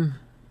him,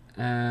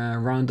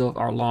 round off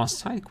our last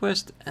side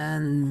quest,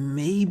 and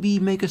maybe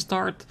make a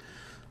start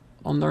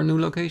on our new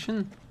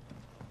location.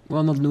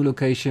 Well, not new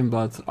location,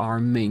 but our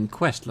main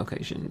quest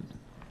location.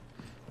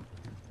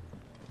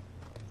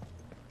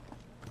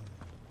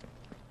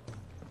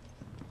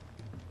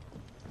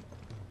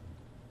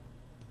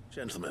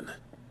 Gentlemen,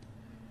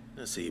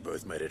 I see you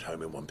both made it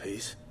home in one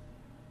piece.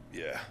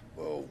 Yeah,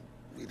 well,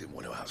 we didn't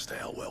want to outstay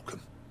our welcome.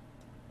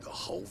 The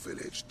whole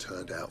village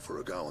turned out for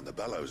a go on the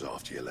bellows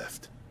after you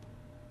left.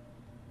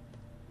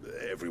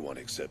 Everyone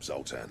except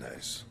Zoltan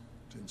has.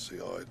 Didn't see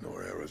hide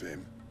nor hair of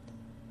him.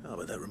 Oh,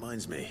 but that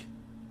reminds me.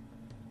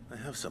 I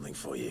have something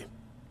for you.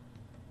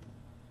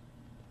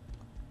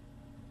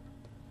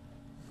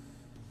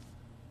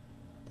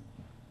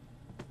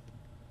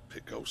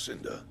 Pick old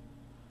cinder.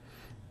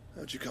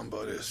 How'd you come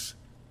by this?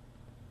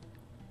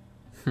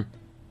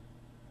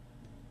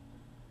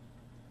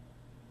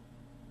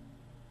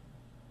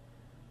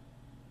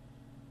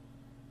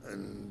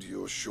 And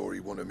you're sure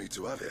he wanted me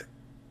to have it?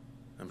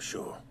 I'm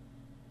sure.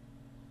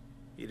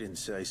 He didn't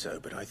say so,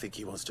 but I think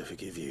he wants to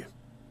forgive you.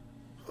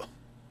 Oh,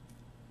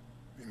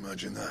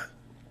 imagine that.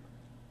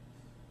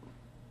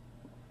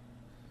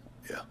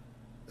 Yeah.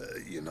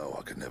 You know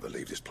I could never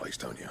leave this place,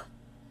 don't you?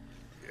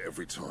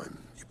 Every time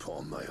you put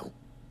on mail,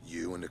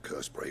 you and the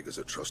curse breakers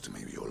are trusting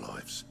me with your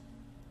lives.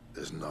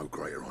 There's no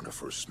greater honor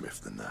for a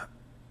smith than that.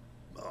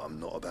 I'm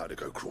not about to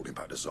go crawling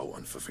back to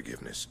Zoltan for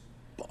forgiveness,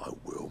 but I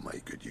will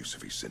make good use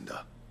of his cinder.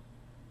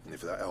 And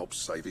if that helps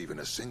save even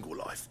a single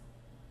life,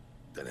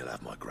 then he'll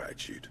have my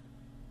gratitude.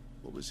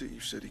 What was it you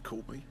said he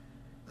called me?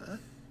 Huh?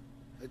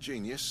 A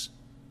genius?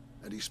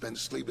 And he spent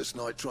sleepless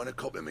night trying to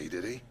copy me,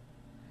 did he?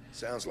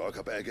 Sounds like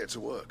I better get to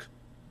work.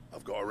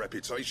 I've got a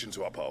reputation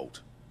to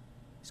uphold.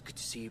 It's good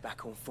to see you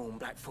back on form,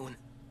 Blackthorn.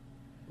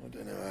 I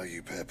don't know how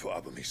you pair put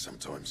up with me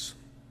sometimes,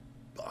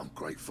 but I'm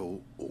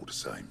grateful all the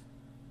same.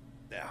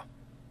 Now,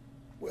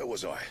 where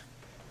was I?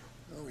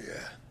 Oh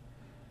yeah,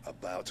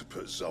 about to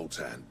put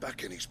Zoltan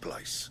back in his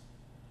place.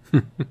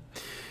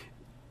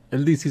 At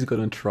least he's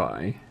gonna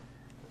try.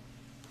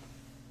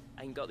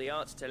 Ain't got the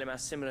art to tell him how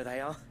similar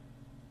they are.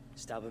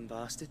 Stubborn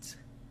bastards.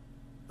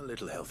 A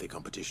little healthy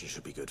competition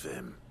should be good for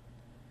him.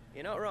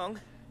 You're not wrong.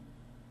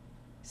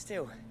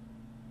 Still,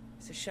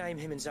 it's a shame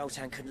him and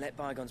Zoltan couldn't let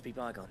bygones be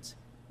bygones.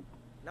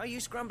 No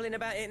use grumbling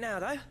about it now,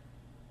 though.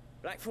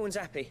 Blackthorn's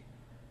happy.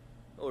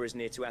 Or as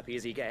near to happy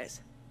as he gets.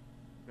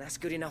 And that's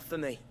good enough for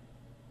me.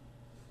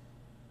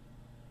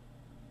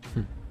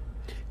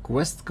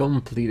 Quest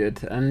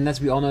completed, and let's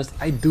be honest,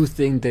 I do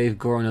think they've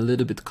grown a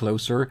little bit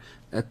closer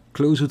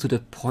to the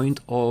point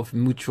of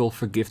mutual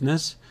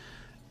forgiveness,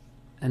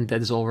 and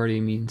that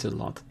already means a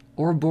lot.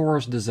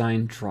 Ouroboros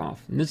design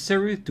trough,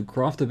 necessary to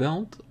craft a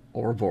belt?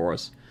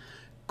 Ouroboros.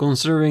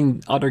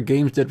 Considering other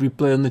games that we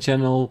play on the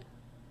channel,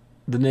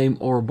 the name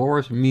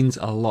Ouroboros means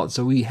a lot,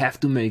 so we have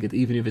to make it,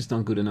 even if it's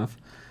not good enough.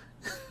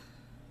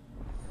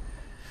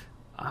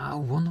 I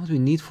wonder what we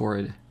need for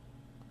it.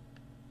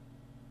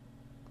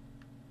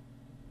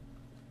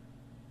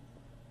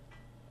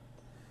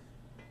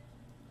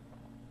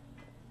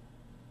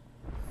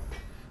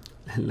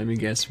 Let me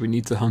guess, we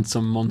need to hunt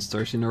some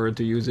monsters in order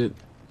to use it.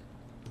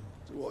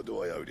 So what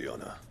do I owe the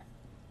honor?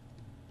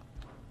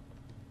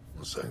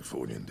 Not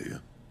Sanktfornian, do you?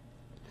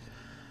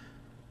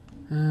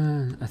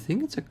 I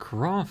think it's a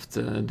craft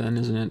then,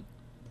 isn't it?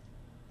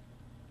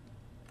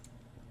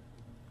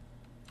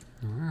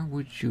 Where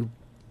would you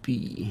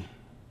be?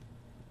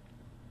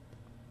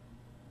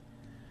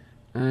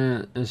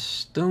 A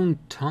stone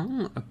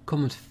tongue, a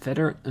comet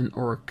feather, an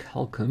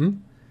orichalcum.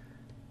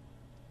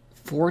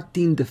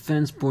 14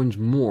 defense points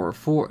more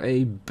for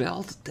a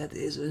belt. That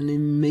is an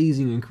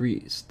amazing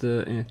increase.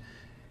 The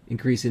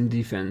increase in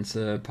defense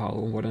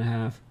power, what I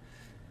have.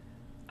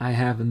 I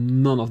have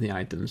none of the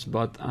items,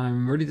 but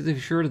I'm relatively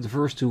sure that the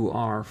first two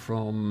are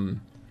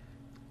from,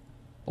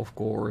 of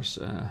course,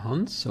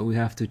 hunts. So we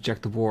have to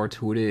check the board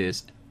who it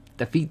is,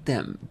 defeat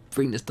them,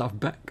 bring the stuff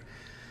back.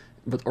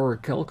 But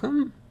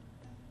orichalcum,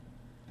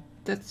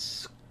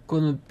 that's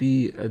gonna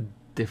be a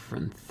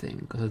different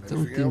thing, because I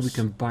don't think we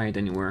can buy it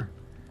anywhere.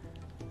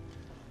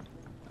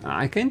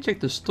 I can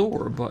check the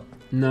store, but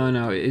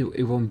no,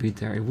 it won't be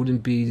there. It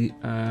wouldn't be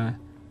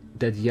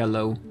that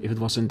yellow if it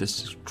wasn't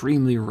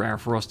extremely rare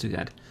for us to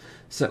get.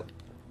 So,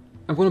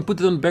 I'm gonna put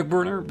it on the back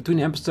burner. Between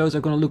the episodes,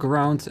 I'm gonna look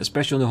around,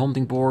 especially on the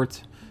hunting board.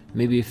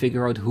 Maybe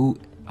figure out who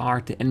are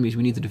the enemies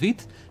we need to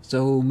defeat.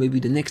 So maybe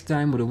the next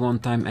time or the one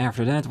time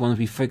after that, once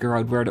we figure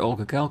out where the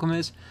orichalcum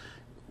is,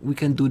 we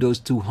can do those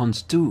two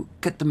hunts too,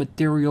 get the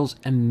materials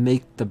and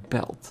make the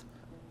belt.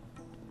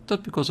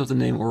 Just because of the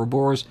name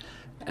Ouroboros.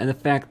 And the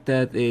fact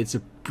that it's a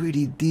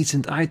pretty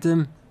decent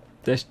item,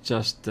 that's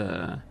just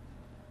an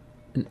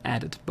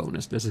added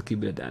bonus. Let's just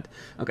keep it at that.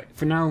 Okay,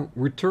 for now,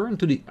 return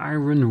to the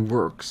Iron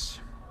Works.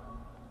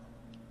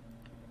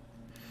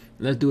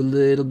 Let's do a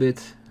little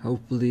bit.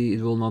 Hopefully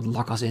it will not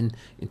lock us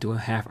into a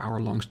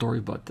half-hour long story,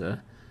 but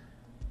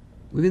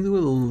we can do a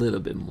little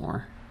bit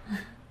more.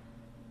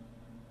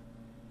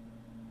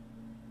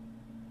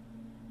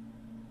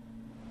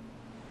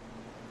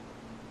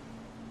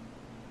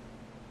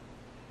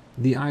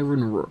 The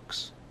Iron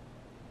Works.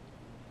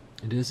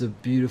 It is a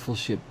beautiful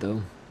ship,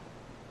 though.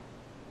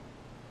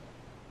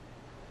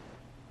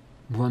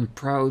 One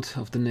proud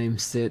of the name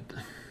Sid.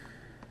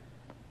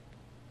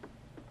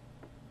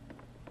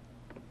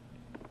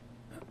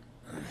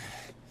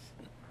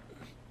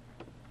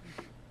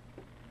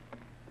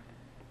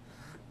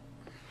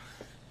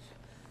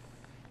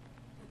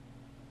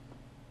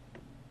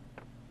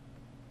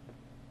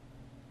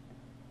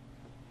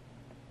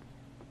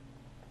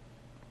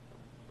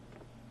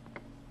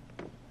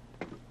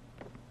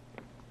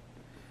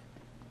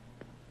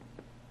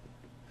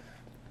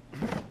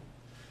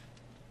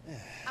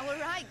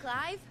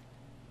 Clive?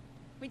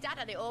 My dad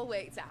had it all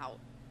worked out.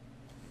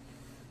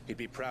 He'd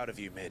be proud of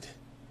you, Mid.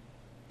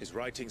 His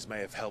writings may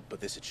have helped, but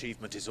this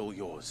achievement is all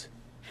yours.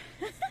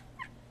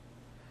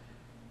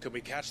 Can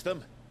we catch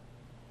them?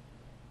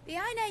 The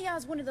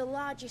Ainayar's one of the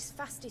largest,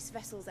 fastest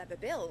vessels ever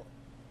built.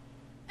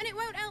 And it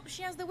won't help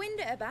she has the wind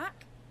at her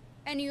back.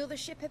 Any other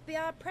ship would be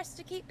hard-pressed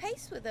to keep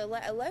pace with her,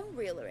 let alone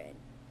reel her in.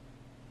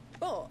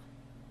 But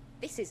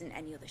this isn't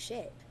any other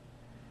ship.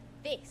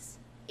 This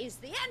is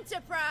the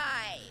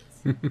Enterprise!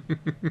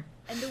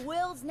 And the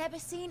world's never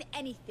seen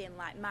anything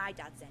like my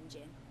dad's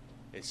engine.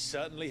 It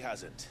certainly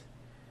hasn't.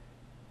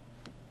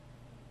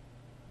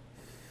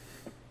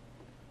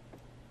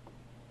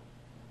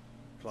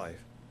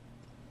 Clive,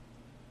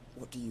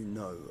 what do you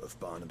know of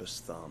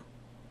Barnabas Tharm?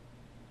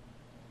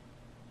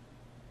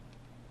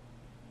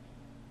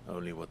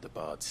 Only what the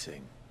bards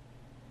sing.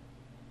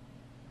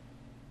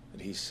 That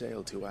he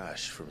sailed to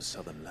Ash from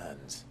southern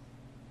lands.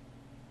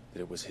 That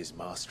it was his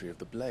mastery of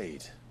the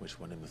blade which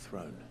won him the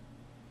throne.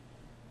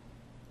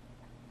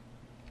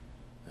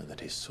 And that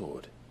his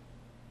sword,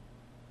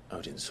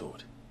 Odin's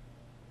sword,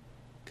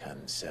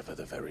 can sever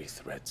the very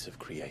threads of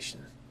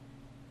creation.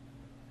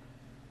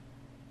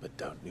 But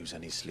don't lose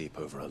any sleep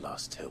over a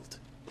last tilt.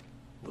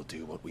 We'll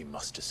do what we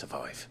must to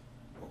survive.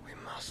 What we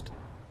must?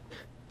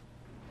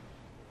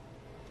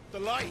 The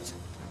light!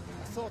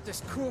 I thought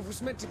this cove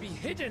was meant to be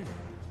hidden.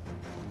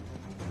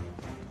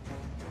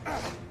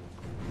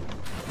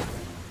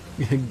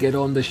 Get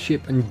on the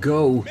ship and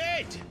go.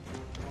 Mid!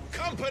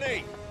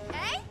 Company!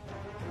 Eh?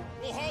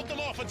 We'll hold them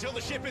off until the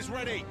ship is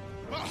ready.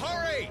 But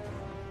hurry!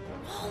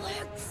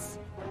 Bollocks!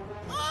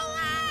 All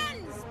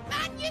hands!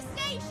 Man your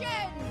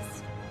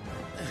stations!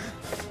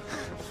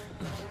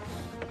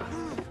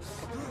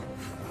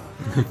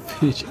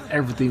 Finish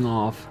everything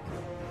off.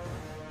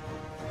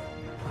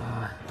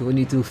 Do I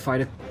need to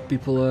fight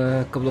people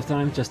a couple of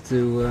times just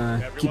to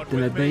keep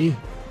them at bay?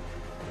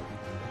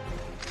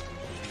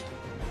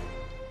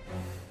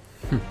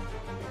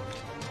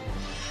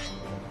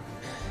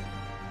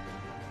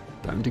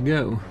 Time to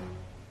go.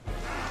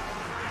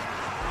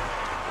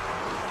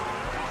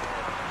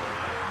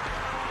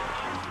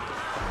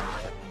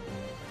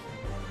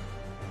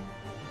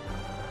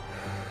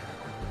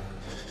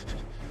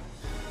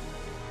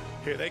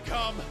 Here they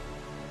come!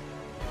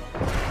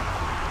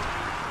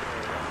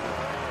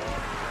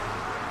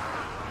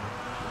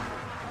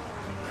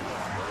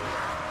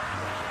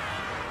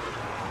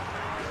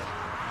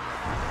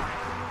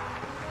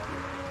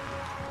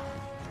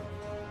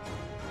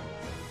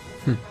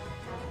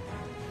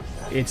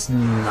 It's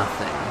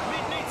nothing.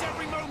 Mid needs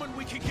every moment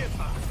we can give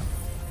her.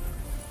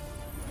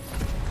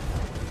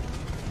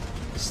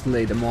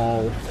 Slay them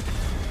all.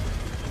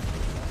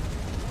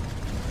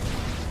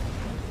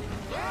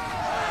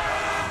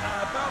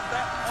 About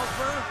that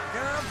offer,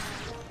 Gav?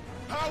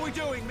 How are we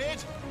doing,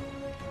 Mid?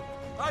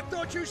 I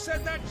thought you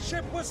said that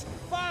ship was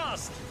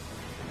fast!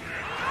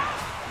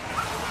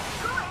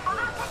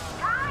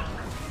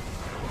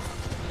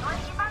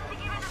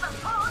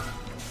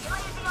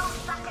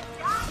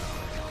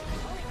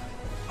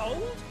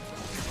 Old?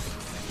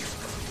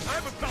 I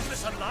haven't felt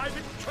this alive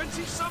in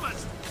 20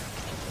 summers!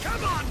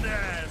 Come on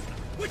then!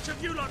 Which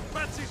of you lot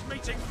fancies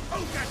meeting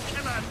Ogre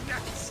Killer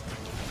next?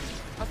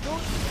 I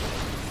thought...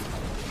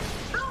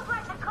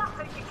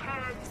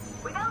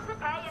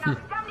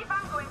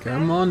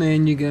 Come on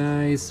in, you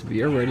guys.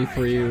 We are ready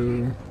for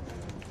you.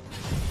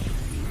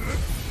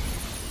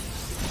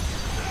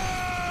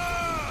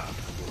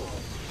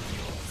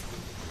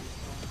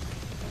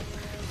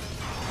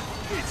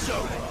 It's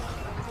over.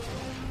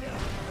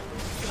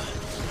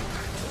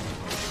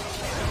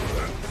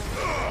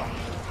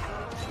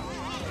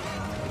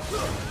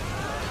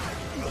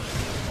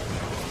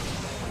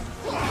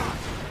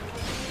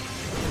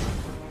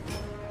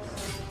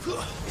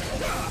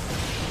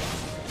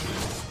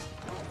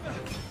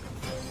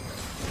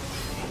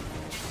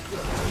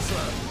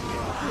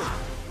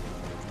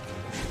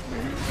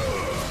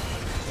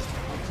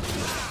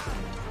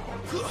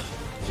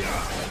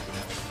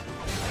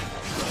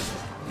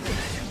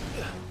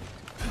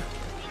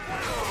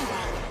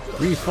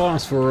 Pretty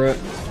fast for a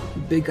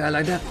big guy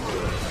like that.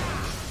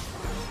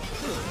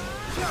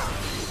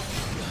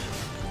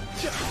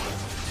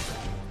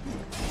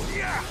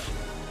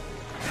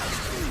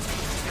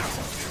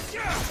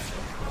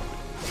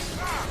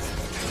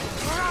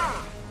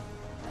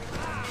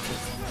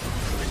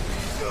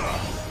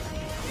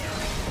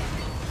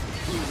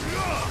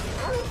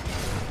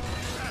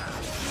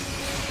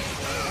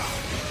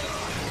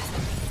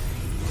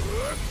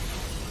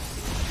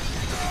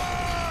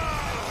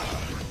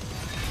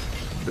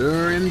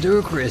 Burn him to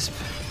a crisp.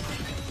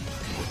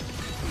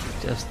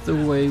 Just the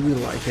way we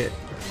like it.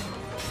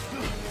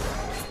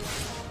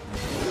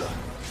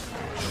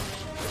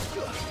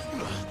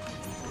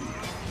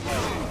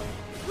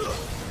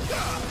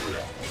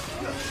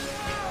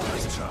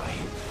 Nice try.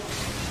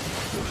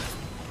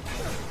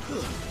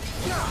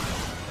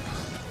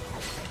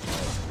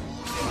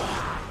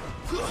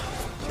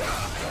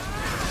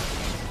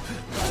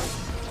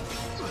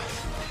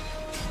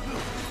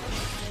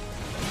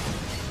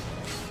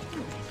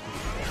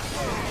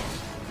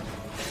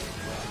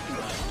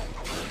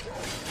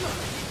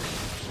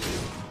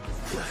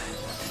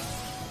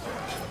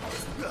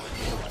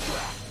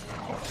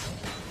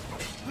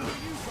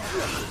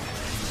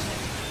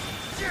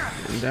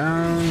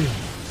 Down.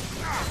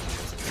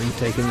 And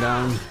taken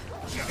down.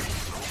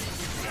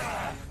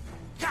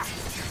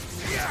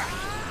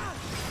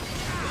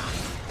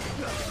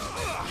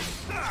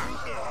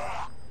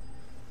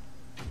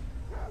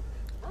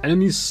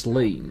 Enemy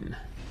slain.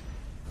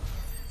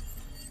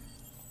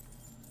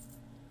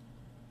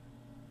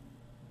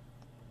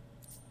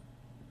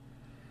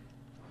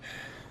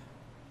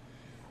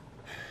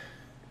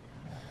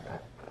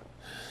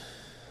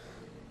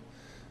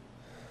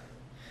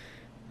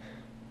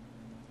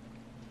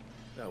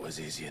 was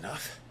easy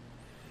enough.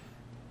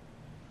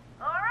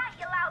 Alright,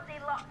 you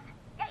lousy lot.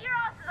 Get your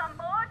asses on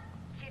board.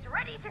 She's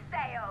ready to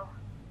sail.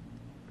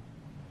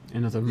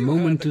 Another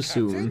moment too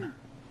soon.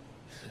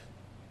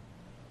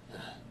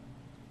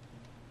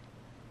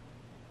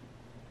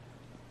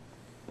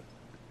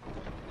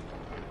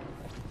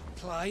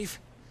 Clive?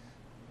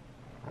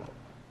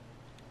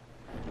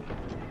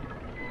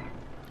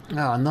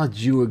 Ah, not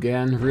you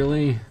again,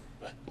 really?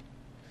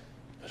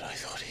 But I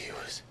thought he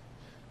was...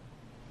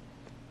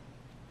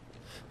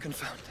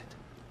 Confounded.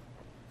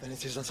 Then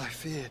it is as I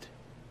feared.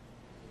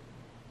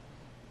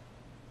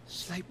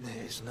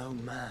 Sleipnir is no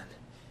man,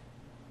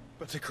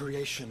 but a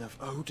creation of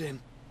Odin.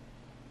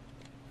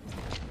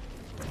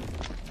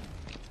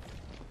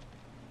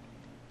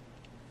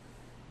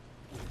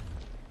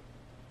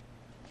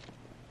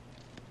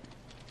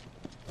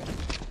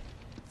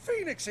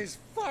 Phoenix's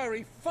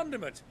fiery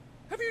fundament.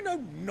 Have you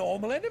no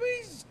normal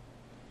enemies?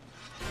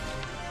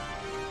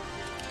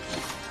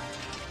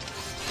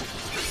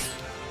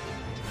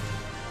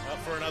 Up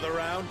for another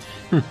round?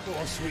 Of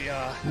course we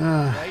are.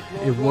 Right,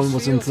 Lord If one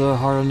wasn't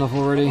hard enough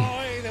already.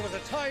 Boy, there was a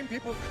time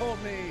people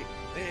called me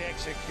the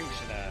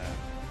Executioner.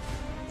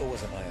 Or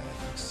was it my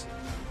ex?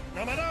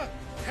 No matter,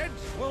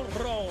 heads will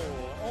roll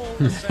all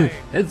the same.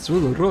 Heads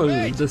will roll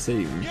Wait, the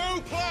same.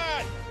 New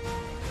plan!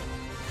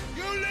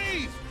 You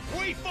leave!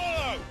 We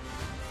follow!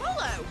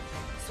 Follow?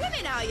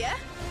 Swimming, are you?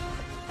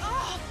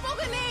 Oh,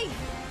 bugger me!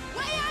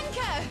 Weigh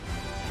anchor!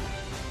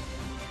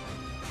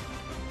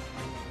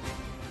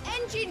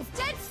 Engine's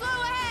dead slow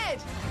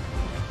ahead!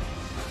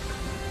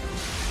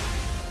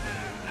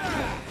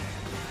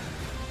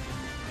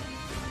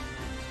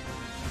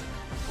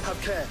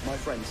 Have care, my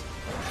friends.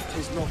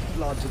 'Tis not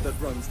blood that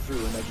runs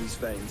through an Edley's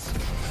veins.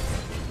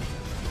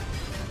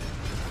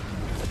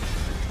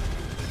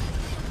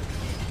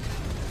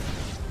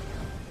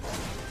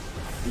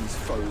 These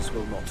foes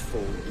will not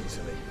fall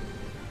easily.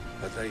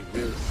 But they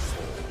will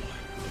fall.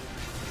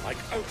 Like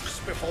oaks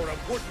before a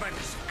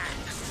woodman's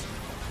axe.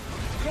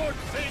 Good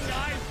thing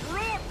I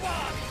brought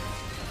one!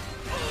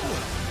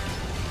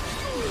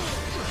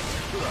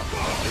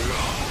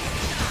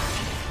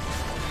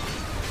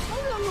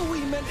 How long are we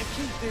meant to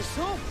keep this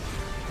up?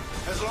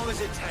 As long as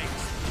it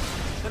takes.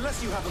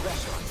 Unless you have a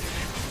better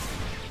idea.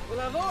 Well,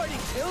 I've already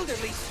killed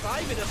at least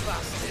 5 of the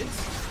bastards.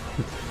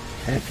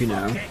 Happy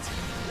now. Fuck it.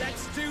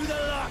 Let's do the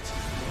lot.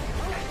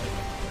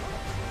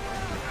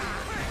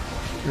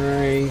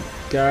 Alright,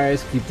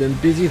 guys, keep them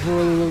busy for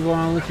a little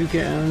while if you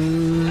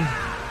can.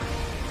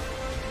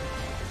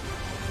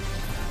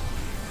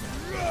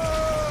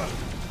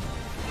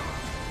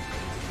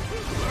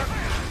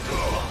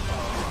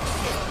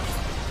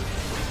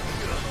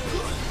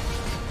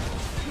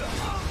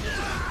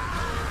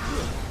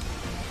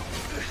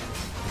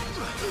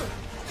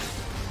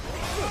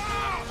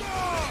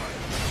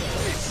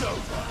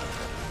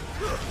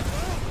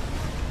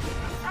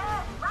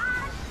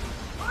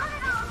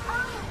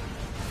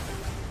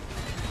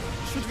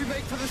 Should we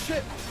make for the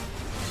ship?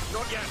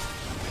 Not yet.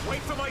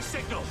 Wait for my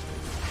signal.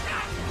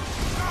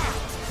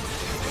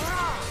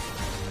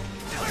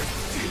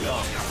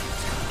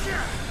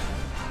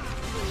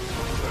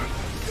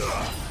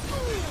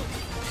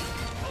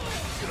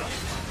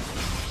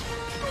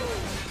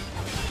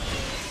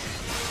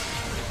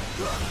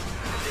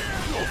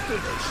 You're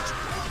finished.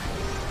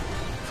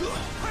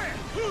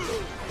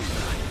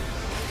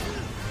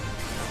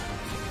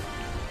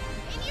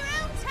 In your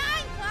own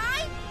time,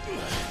 Clive!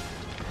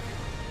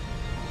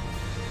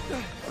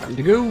 Time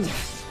to go.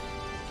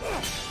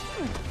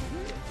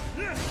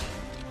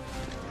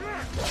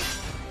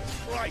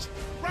 Right,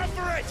 run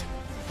for it!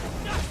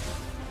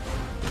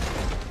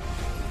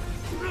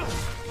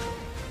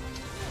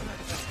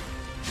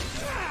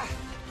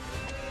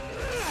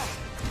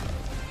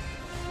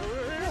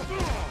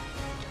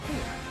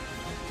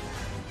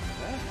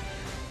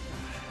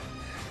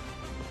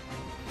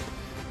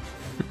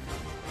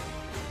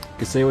 You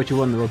can say what you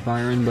want about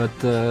Byron, but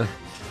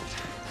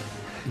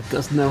he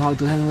doesn't know how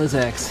to handle his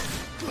axe.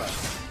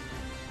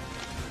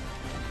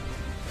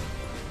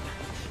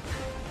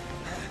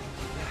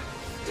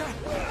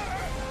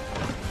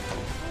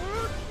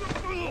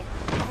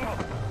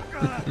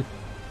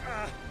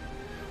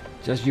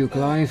 Just you,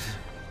 Clive.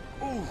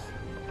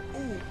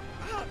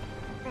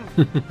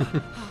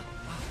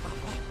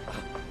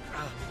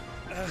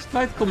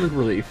 Slight comic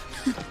relief.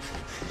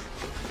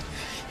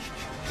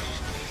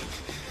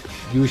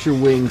 Use your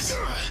wings.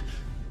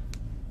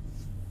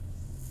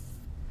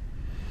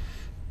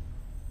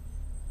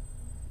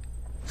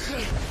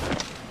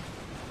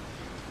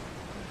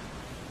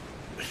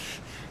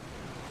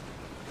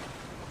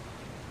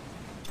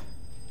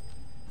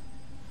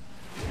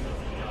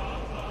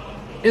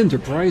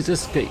 Enterprise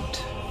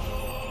escaped.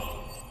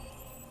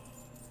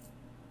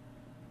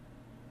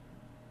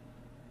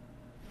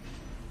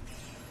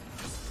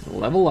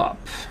 Level up.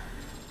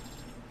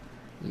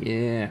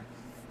 Yeah.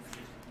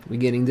 We're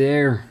getting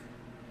there.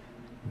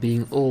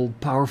 Being all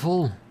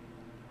powerful.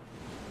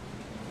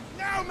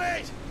 Now,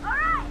 mate!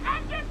 Alright,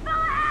 engine full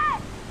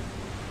ahead!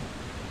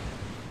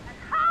 And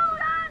hold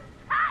on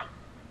tight!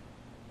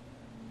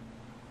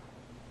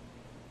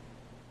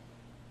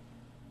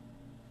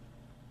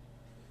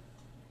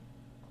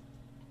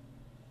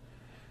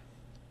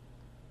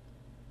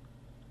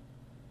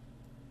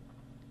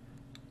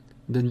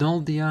 De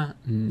Naldia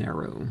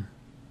Narrow.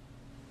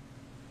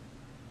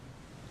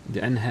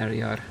 De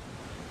Enherjar.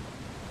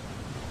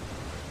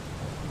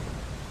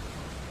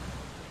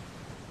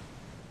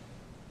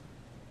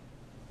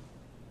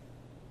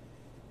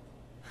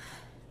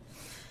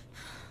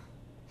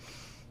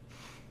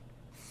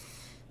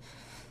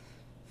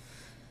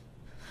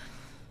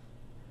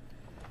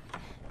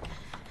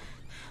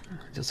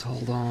 Just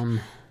hold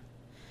on.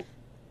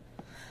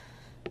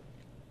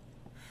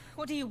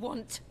 What do you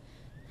want?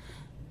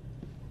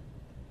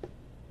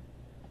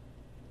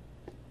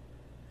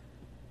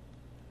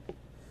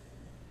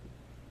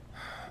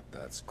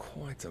 That's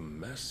quite a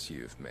mess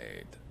you've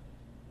made.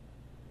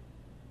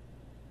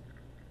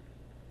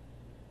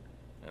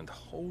 And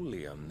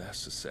wholly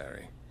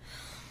unnecessary.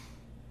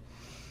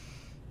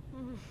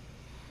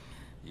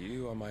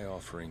 You are my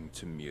offering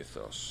to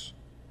Mythos.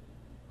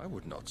 I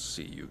would not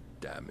see you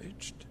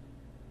damaged.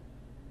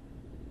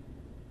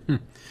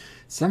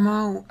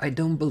 Somehow, I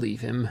don't believe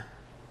him.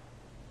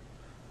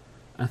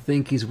 I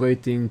think he's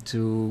waiting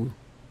to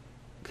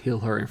kill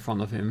her in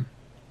front of him.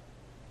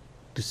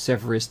 To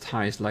sever his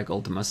ties, like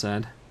Ultima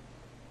said.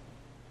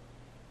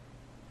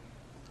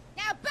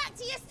 Now back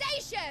to your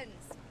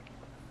stations!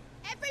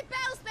 Every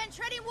bell spent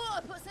treading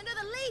water puts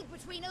another league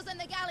between us and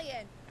the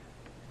galleon.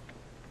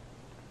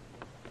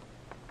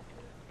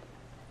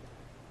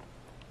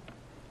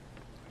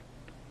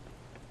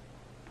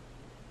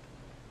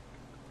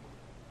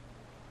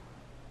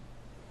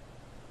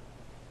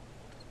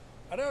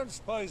 I don't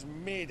suppose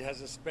Mid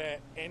has a spare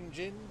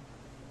engine?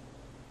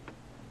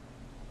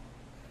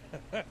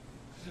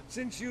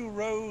 Since you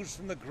rose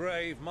from the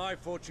grave, my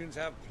fortunes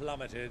have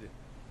plummeted.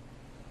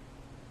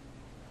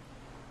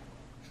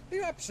 Are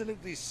you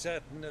absolutely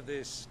certain of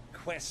this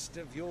quest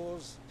of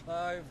yours,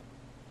 Clive?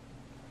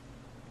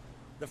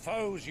 The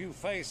foes you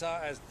face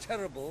are as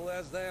terrible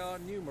as they are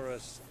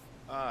numerous.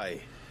 Aye,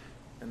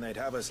 and they'd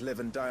have us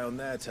live and die on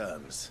their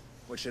terms,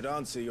 which should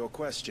answer your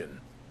question.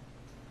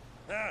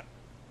 Ah.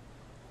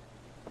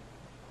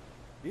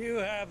 You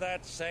have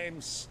that same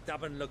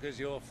stubborn look as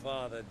your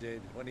father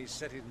did when he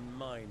set his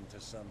mind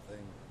to something.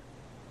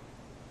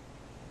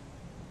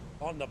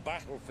 On the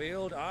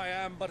battlefield, I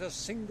am but a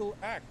single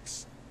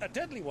axe. A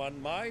deadly one,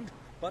 mind,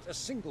 but a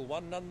single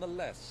one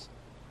nonetheless.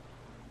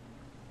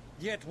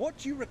 Yet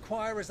what you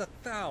require is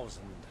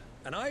 1,000,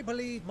 and I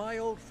believe my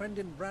old friend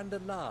in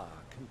Brandalar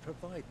can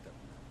provide them.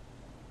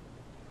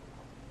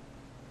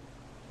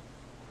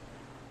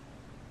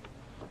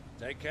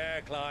 Take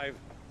care, Clive.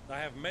 I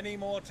have many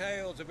more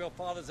tales of your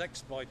father's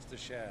exploits to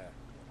share.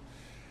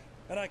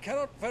 And I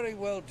cannot very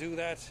well do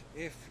that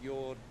if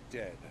you're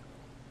dead.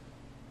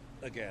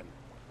 Again.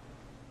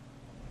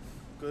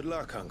 Good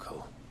luck,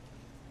 Uncle.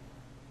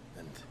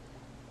 And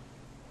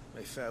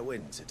may fair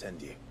winds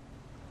attend you.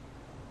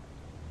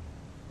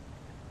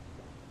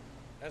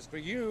 As for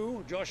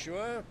you,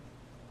 Joshua,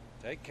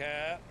 take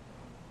care.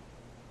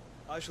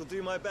 I shall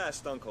do my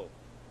best, Uncle.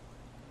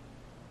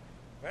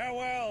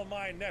 Farewell,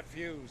 my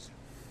nephews.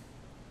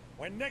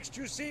 When next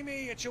you see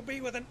me, it shall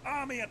be with an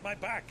army at my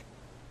back.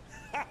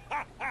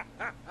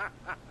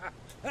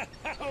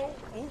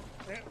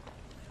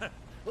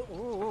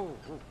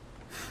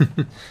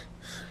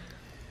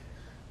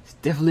 It's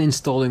definitely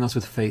installing us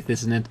with faith,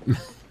 isn't it?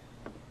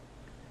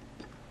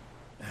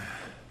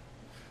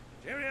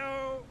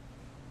 Cheerio!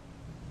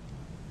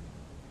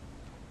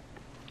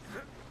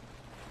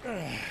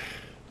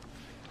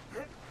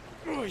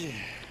 Oh, yeah.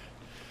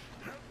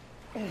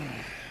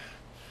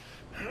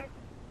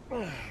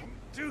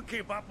 Do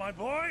keep up, my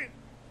boy.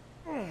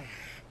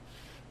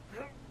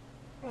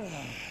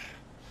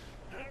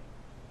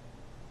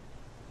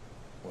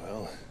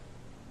 Well,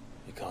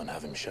 you can't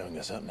have him showing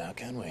us up now,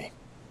 can we?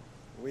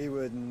 We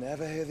would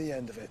never hear the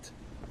end of it.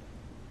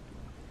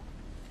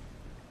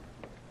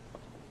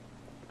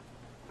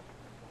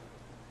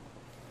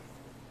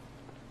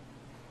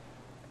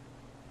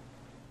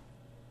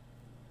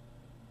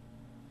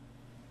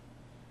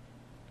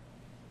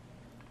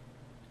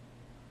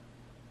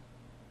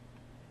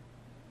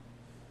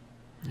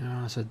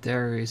 Ah, so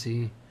there is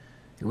he.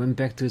 He went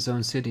back to his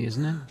own city,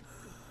 isn't it?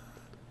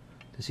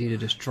 To see the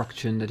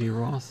destruction that he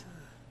wrought.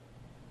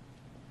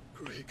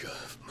 Great God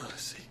of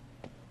mercy.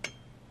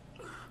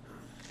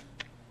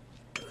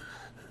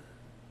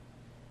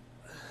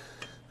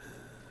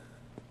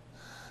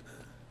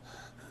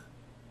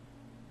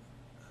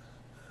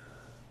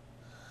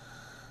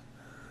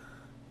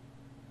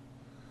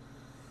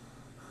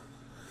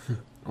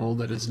 All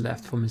that is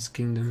left from his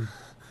kingdom.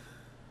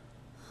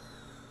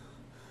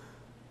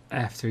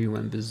 After he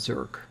went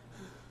berserk.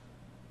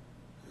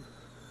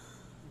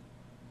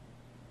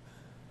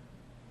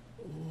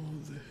 All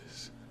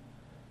this.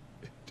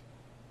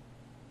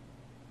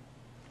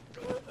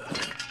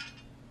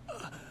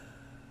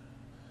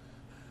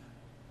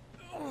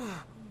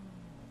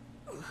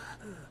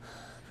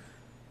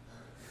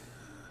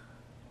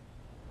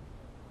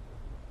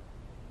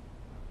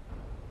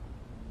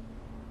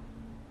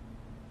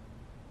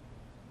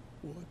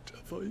 What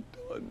have I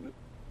done?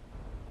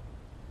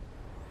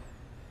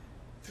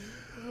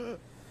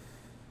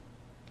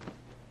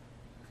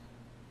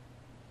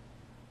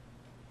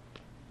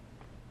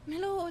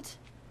 Port.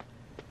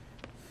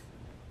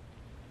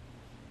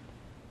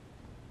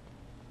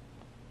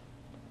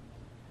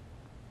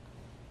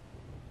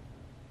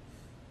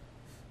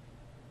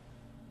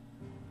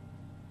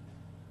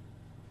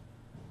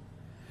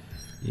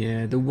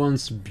 Yeah, the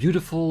once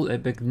beautiful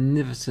and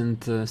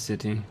magnificent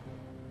city.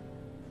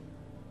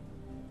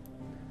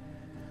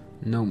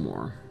 No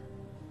more.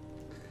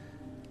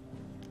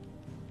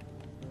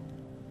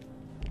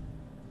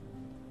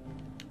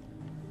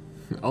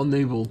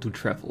 Unable to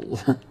travel.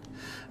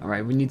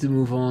 Alright, we need to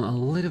move on a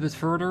little bit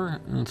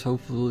further, and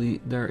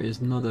hopefully there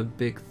is not a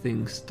big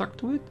thing stuck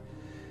to it.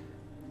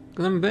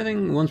 Because I'm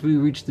betting once we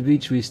reach the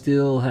beach we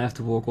still have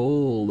to walk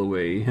all the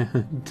way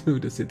to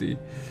the city.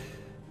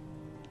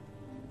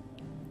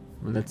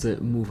 Well, let's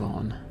move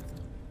on.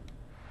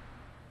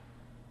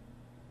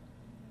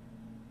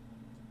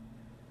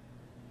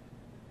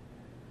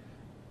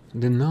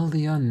 The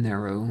Naldia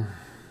Narrow.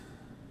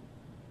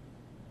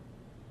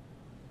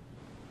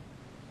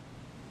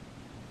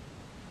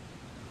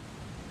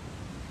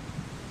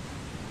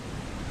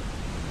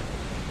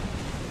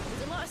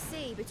 There's a lot of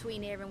sea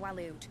between here and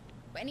Waloed,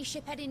 but any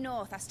ship heading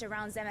north has to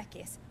round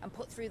Zemeckis and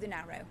put through the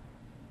Narrow.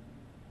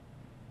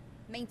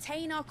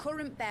 Maintain our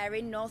current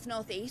bearing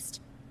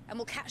north-northeast, and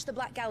we'll catch the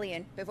Black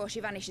Galleon before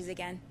she vanishes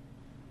again.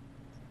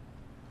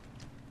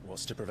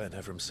 What's to prevent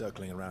her from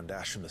circling around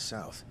Ash from the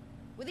south?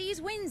 With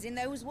these winds in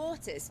those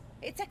waters,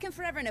 it'd taken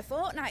forever and a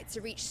fortnight to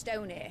reach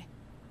Stonehere.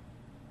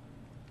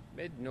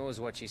 Mid knows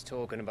what she's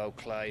talking about,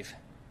 Clive.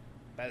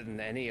 Better than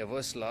any of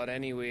us lot,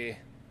 anyway.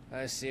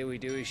 I say we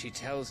do as she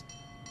tells.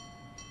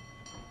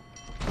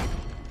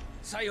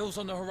 Sails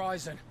on the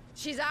horizon.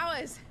 She's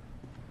ours.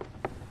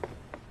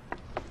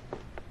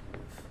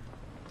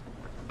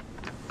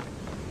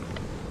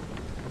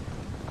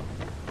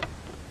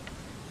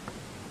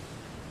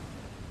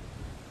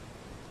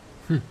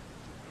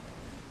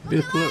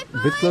 Bit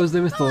closer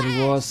than we thought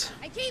it was.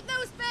 And keep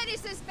those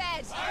furnaces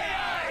fed.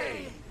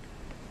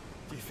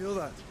 Do you feel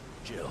that,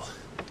 Jill?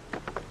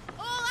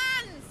 All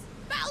hands!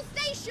 Battle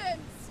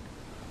stations!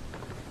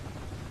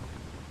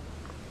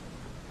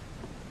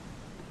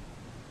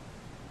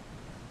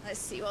 Let's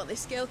see what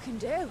this girl can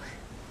do.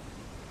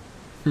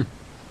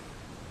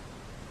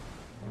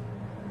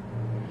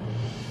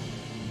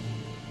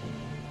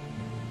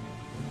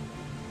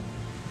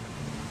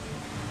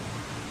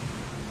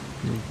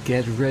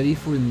 Get ready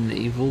for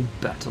naval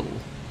battle.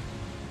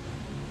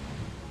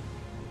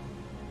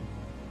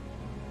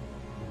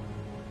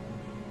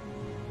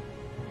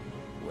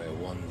 Where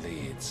one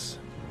leads,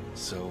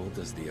 so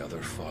does the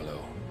other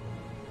follow.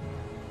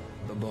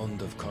 The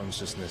bond of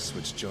consciousness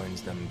which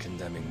joins them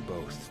condemning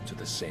both to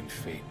the same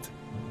fate.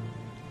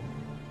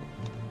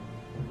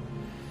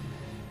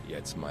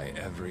 Yet my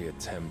every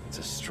attempt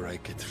to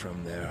strike it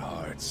from their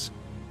hearts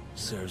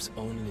serves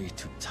only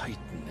to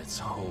tighten its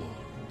hold.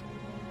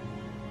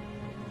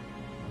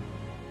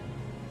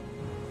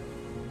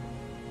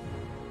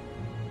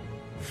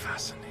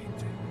 Fascinating.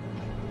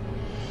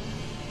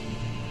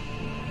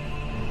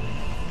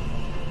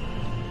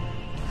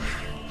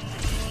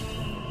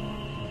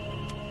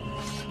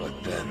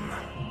 But then,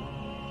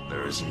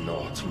 there is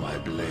naught my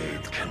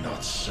blade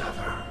cannot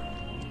sever.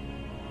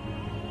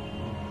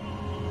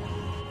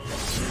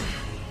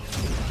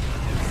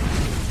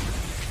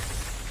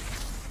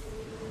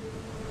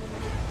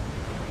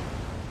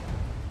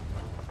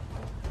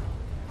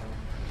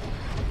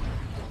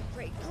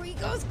 Great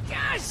Grigor's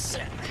gas!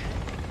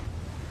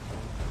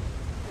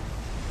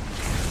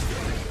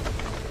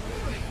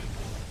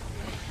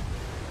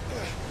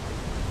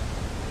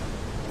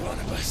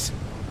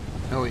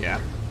 Oh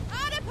yeah.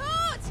 Hard a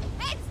port!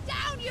 Heads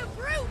down, you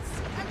brutes!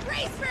 And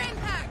brace for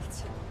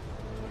impact!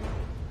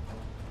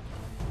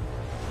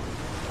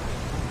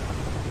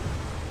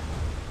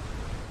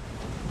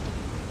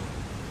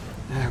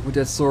 With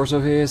that source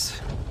of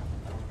his,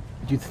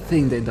 you'd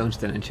think they don't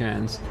stand a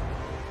chance.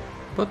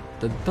 But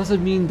that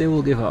doesn't mean they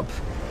will give up.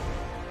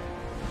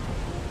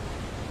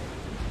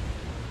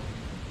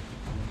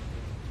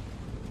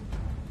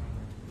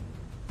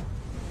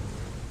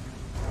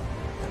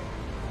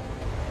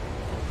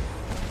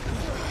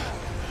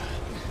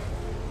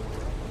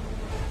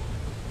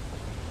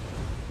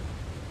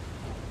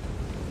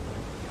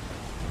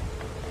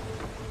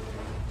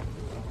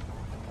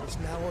 It's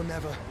now or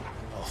never.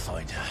 I'll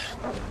find her.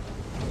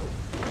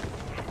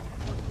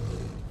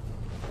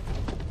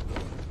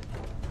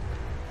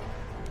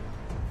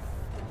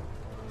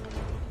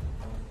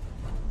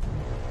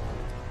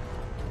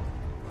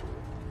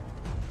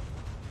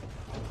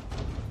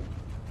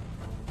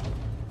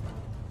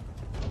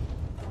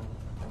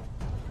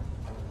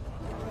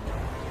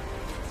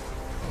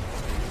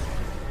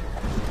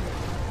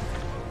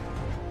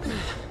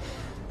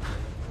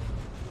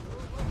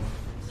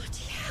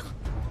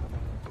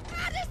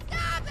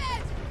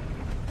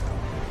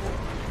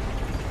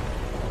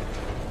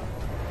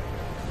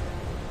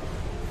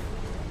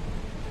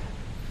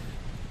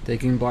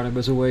 Taking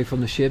Barnabas away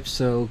from the ship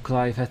so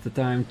Clive has the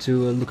time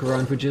to look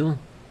around for Jill.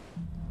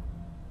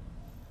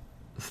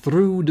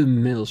 Through the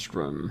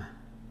maelstrom.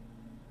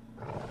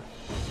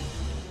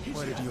 Well,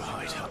 Where did you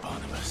hide her,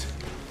 Barnabas?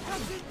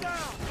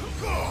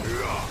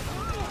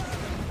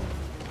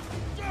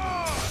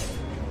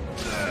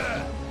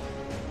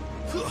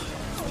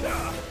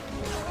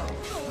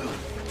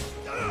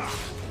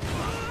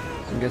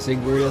 I'm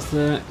guessing we're just we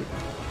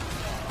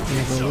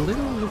have a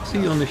little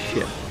look-see on the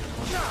ship.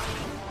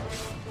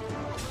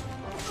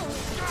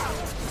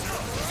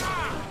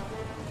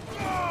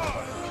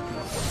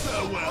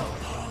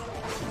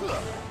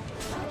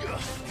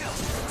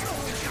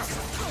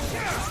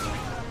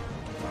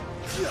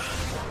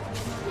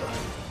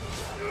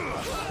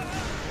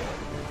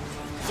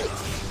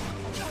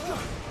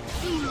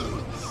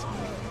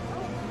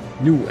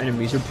 New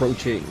enemies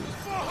approaching.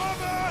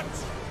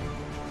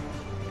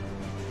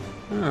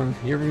 Oh,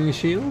 you're bringing a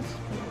shield?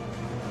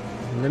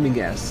 Let me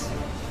guess.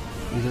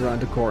 He's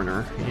around the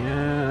corner.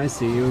 Yeah, I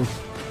see you.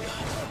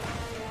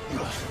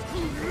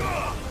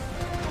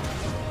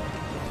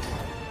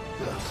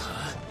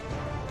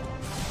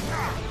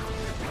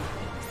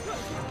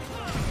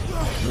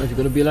 If you're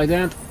gonna be like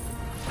that,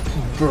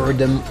 burn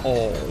them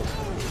all.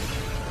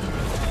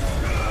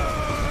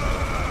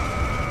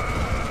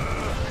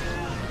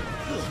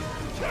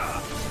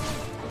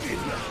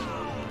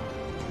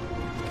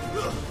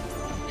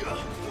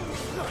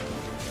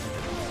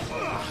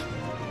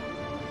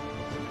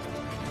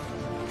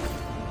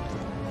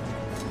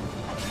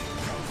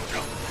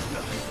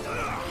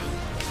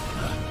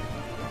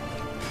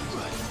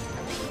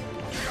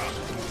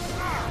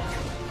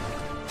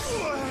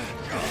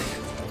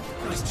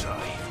 Nice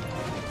try.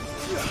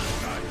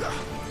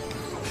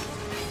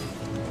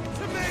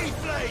 To me,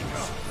 Blade!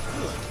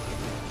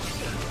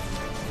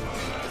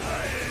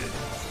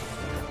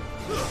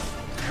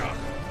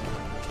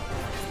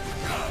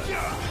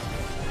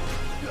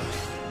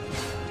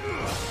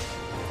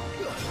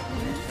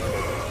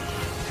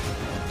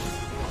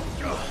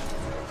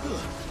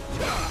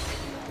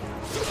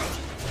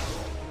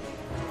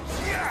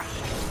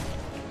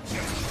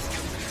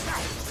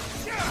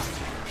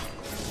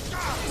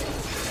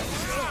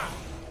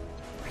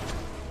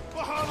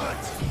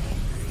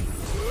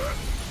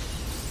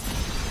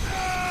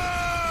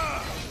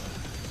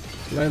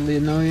 Slightly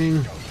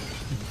annoying,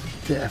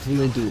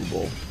 definitely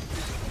doable.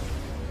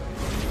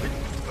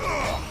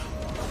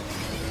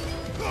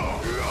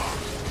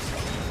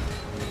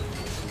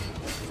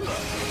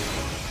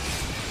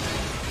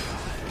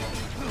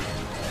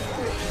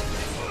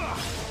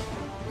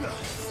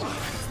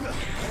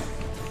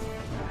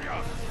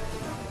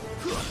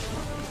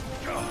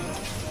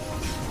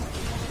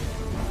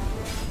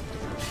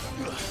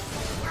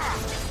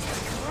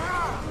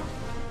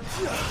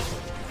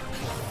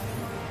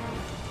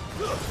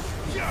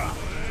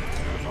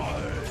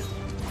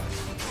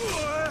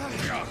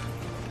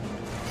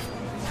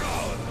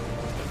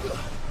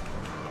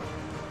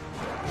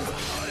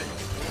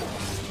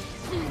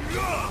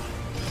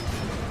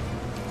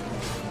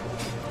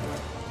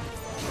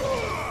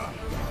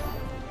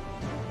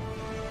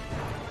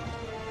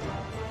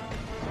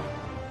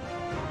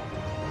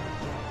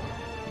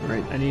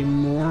 Alright, any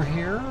more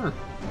here?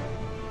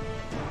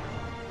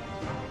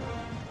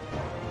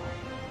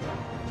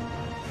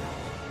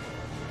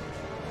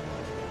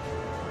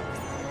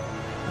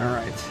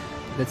 Alright,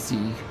 let's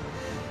see.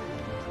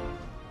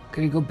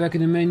 Can you go back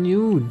in the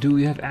menu? Do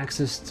we have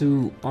access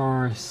to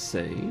our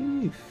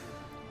save?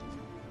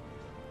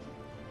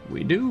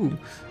 We do.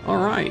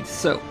 Alright,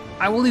 so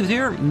I will leave it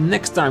here.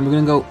 Next time we're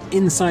gonna go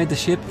inside the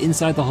ship,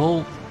 inside the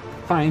hull,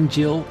 find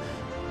Jill,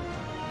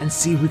 and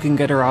see if we can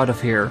get her out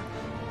of here.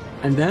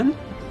 And then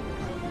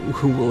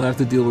we'll have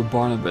to deal with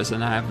Barnabas,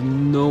 and I have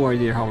no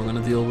idea how we're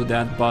gonna deal with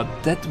that, but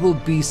that will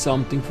be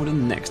something for the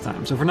next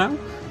time. So for now,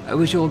 I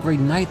wish you all a great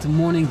night,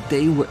 morning,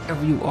 day,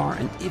 wherever you are,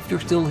 and if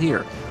you're still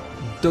here,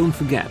 don't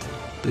forget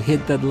to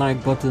hit that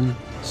like button,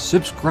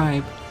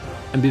 subscribe,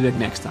 and be back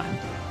next time,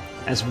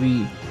 as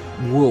we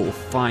will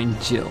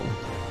find Jill,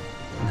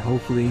 and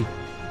hopefully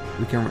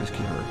we can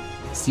rescue her.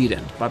 See you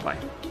then, bye bye.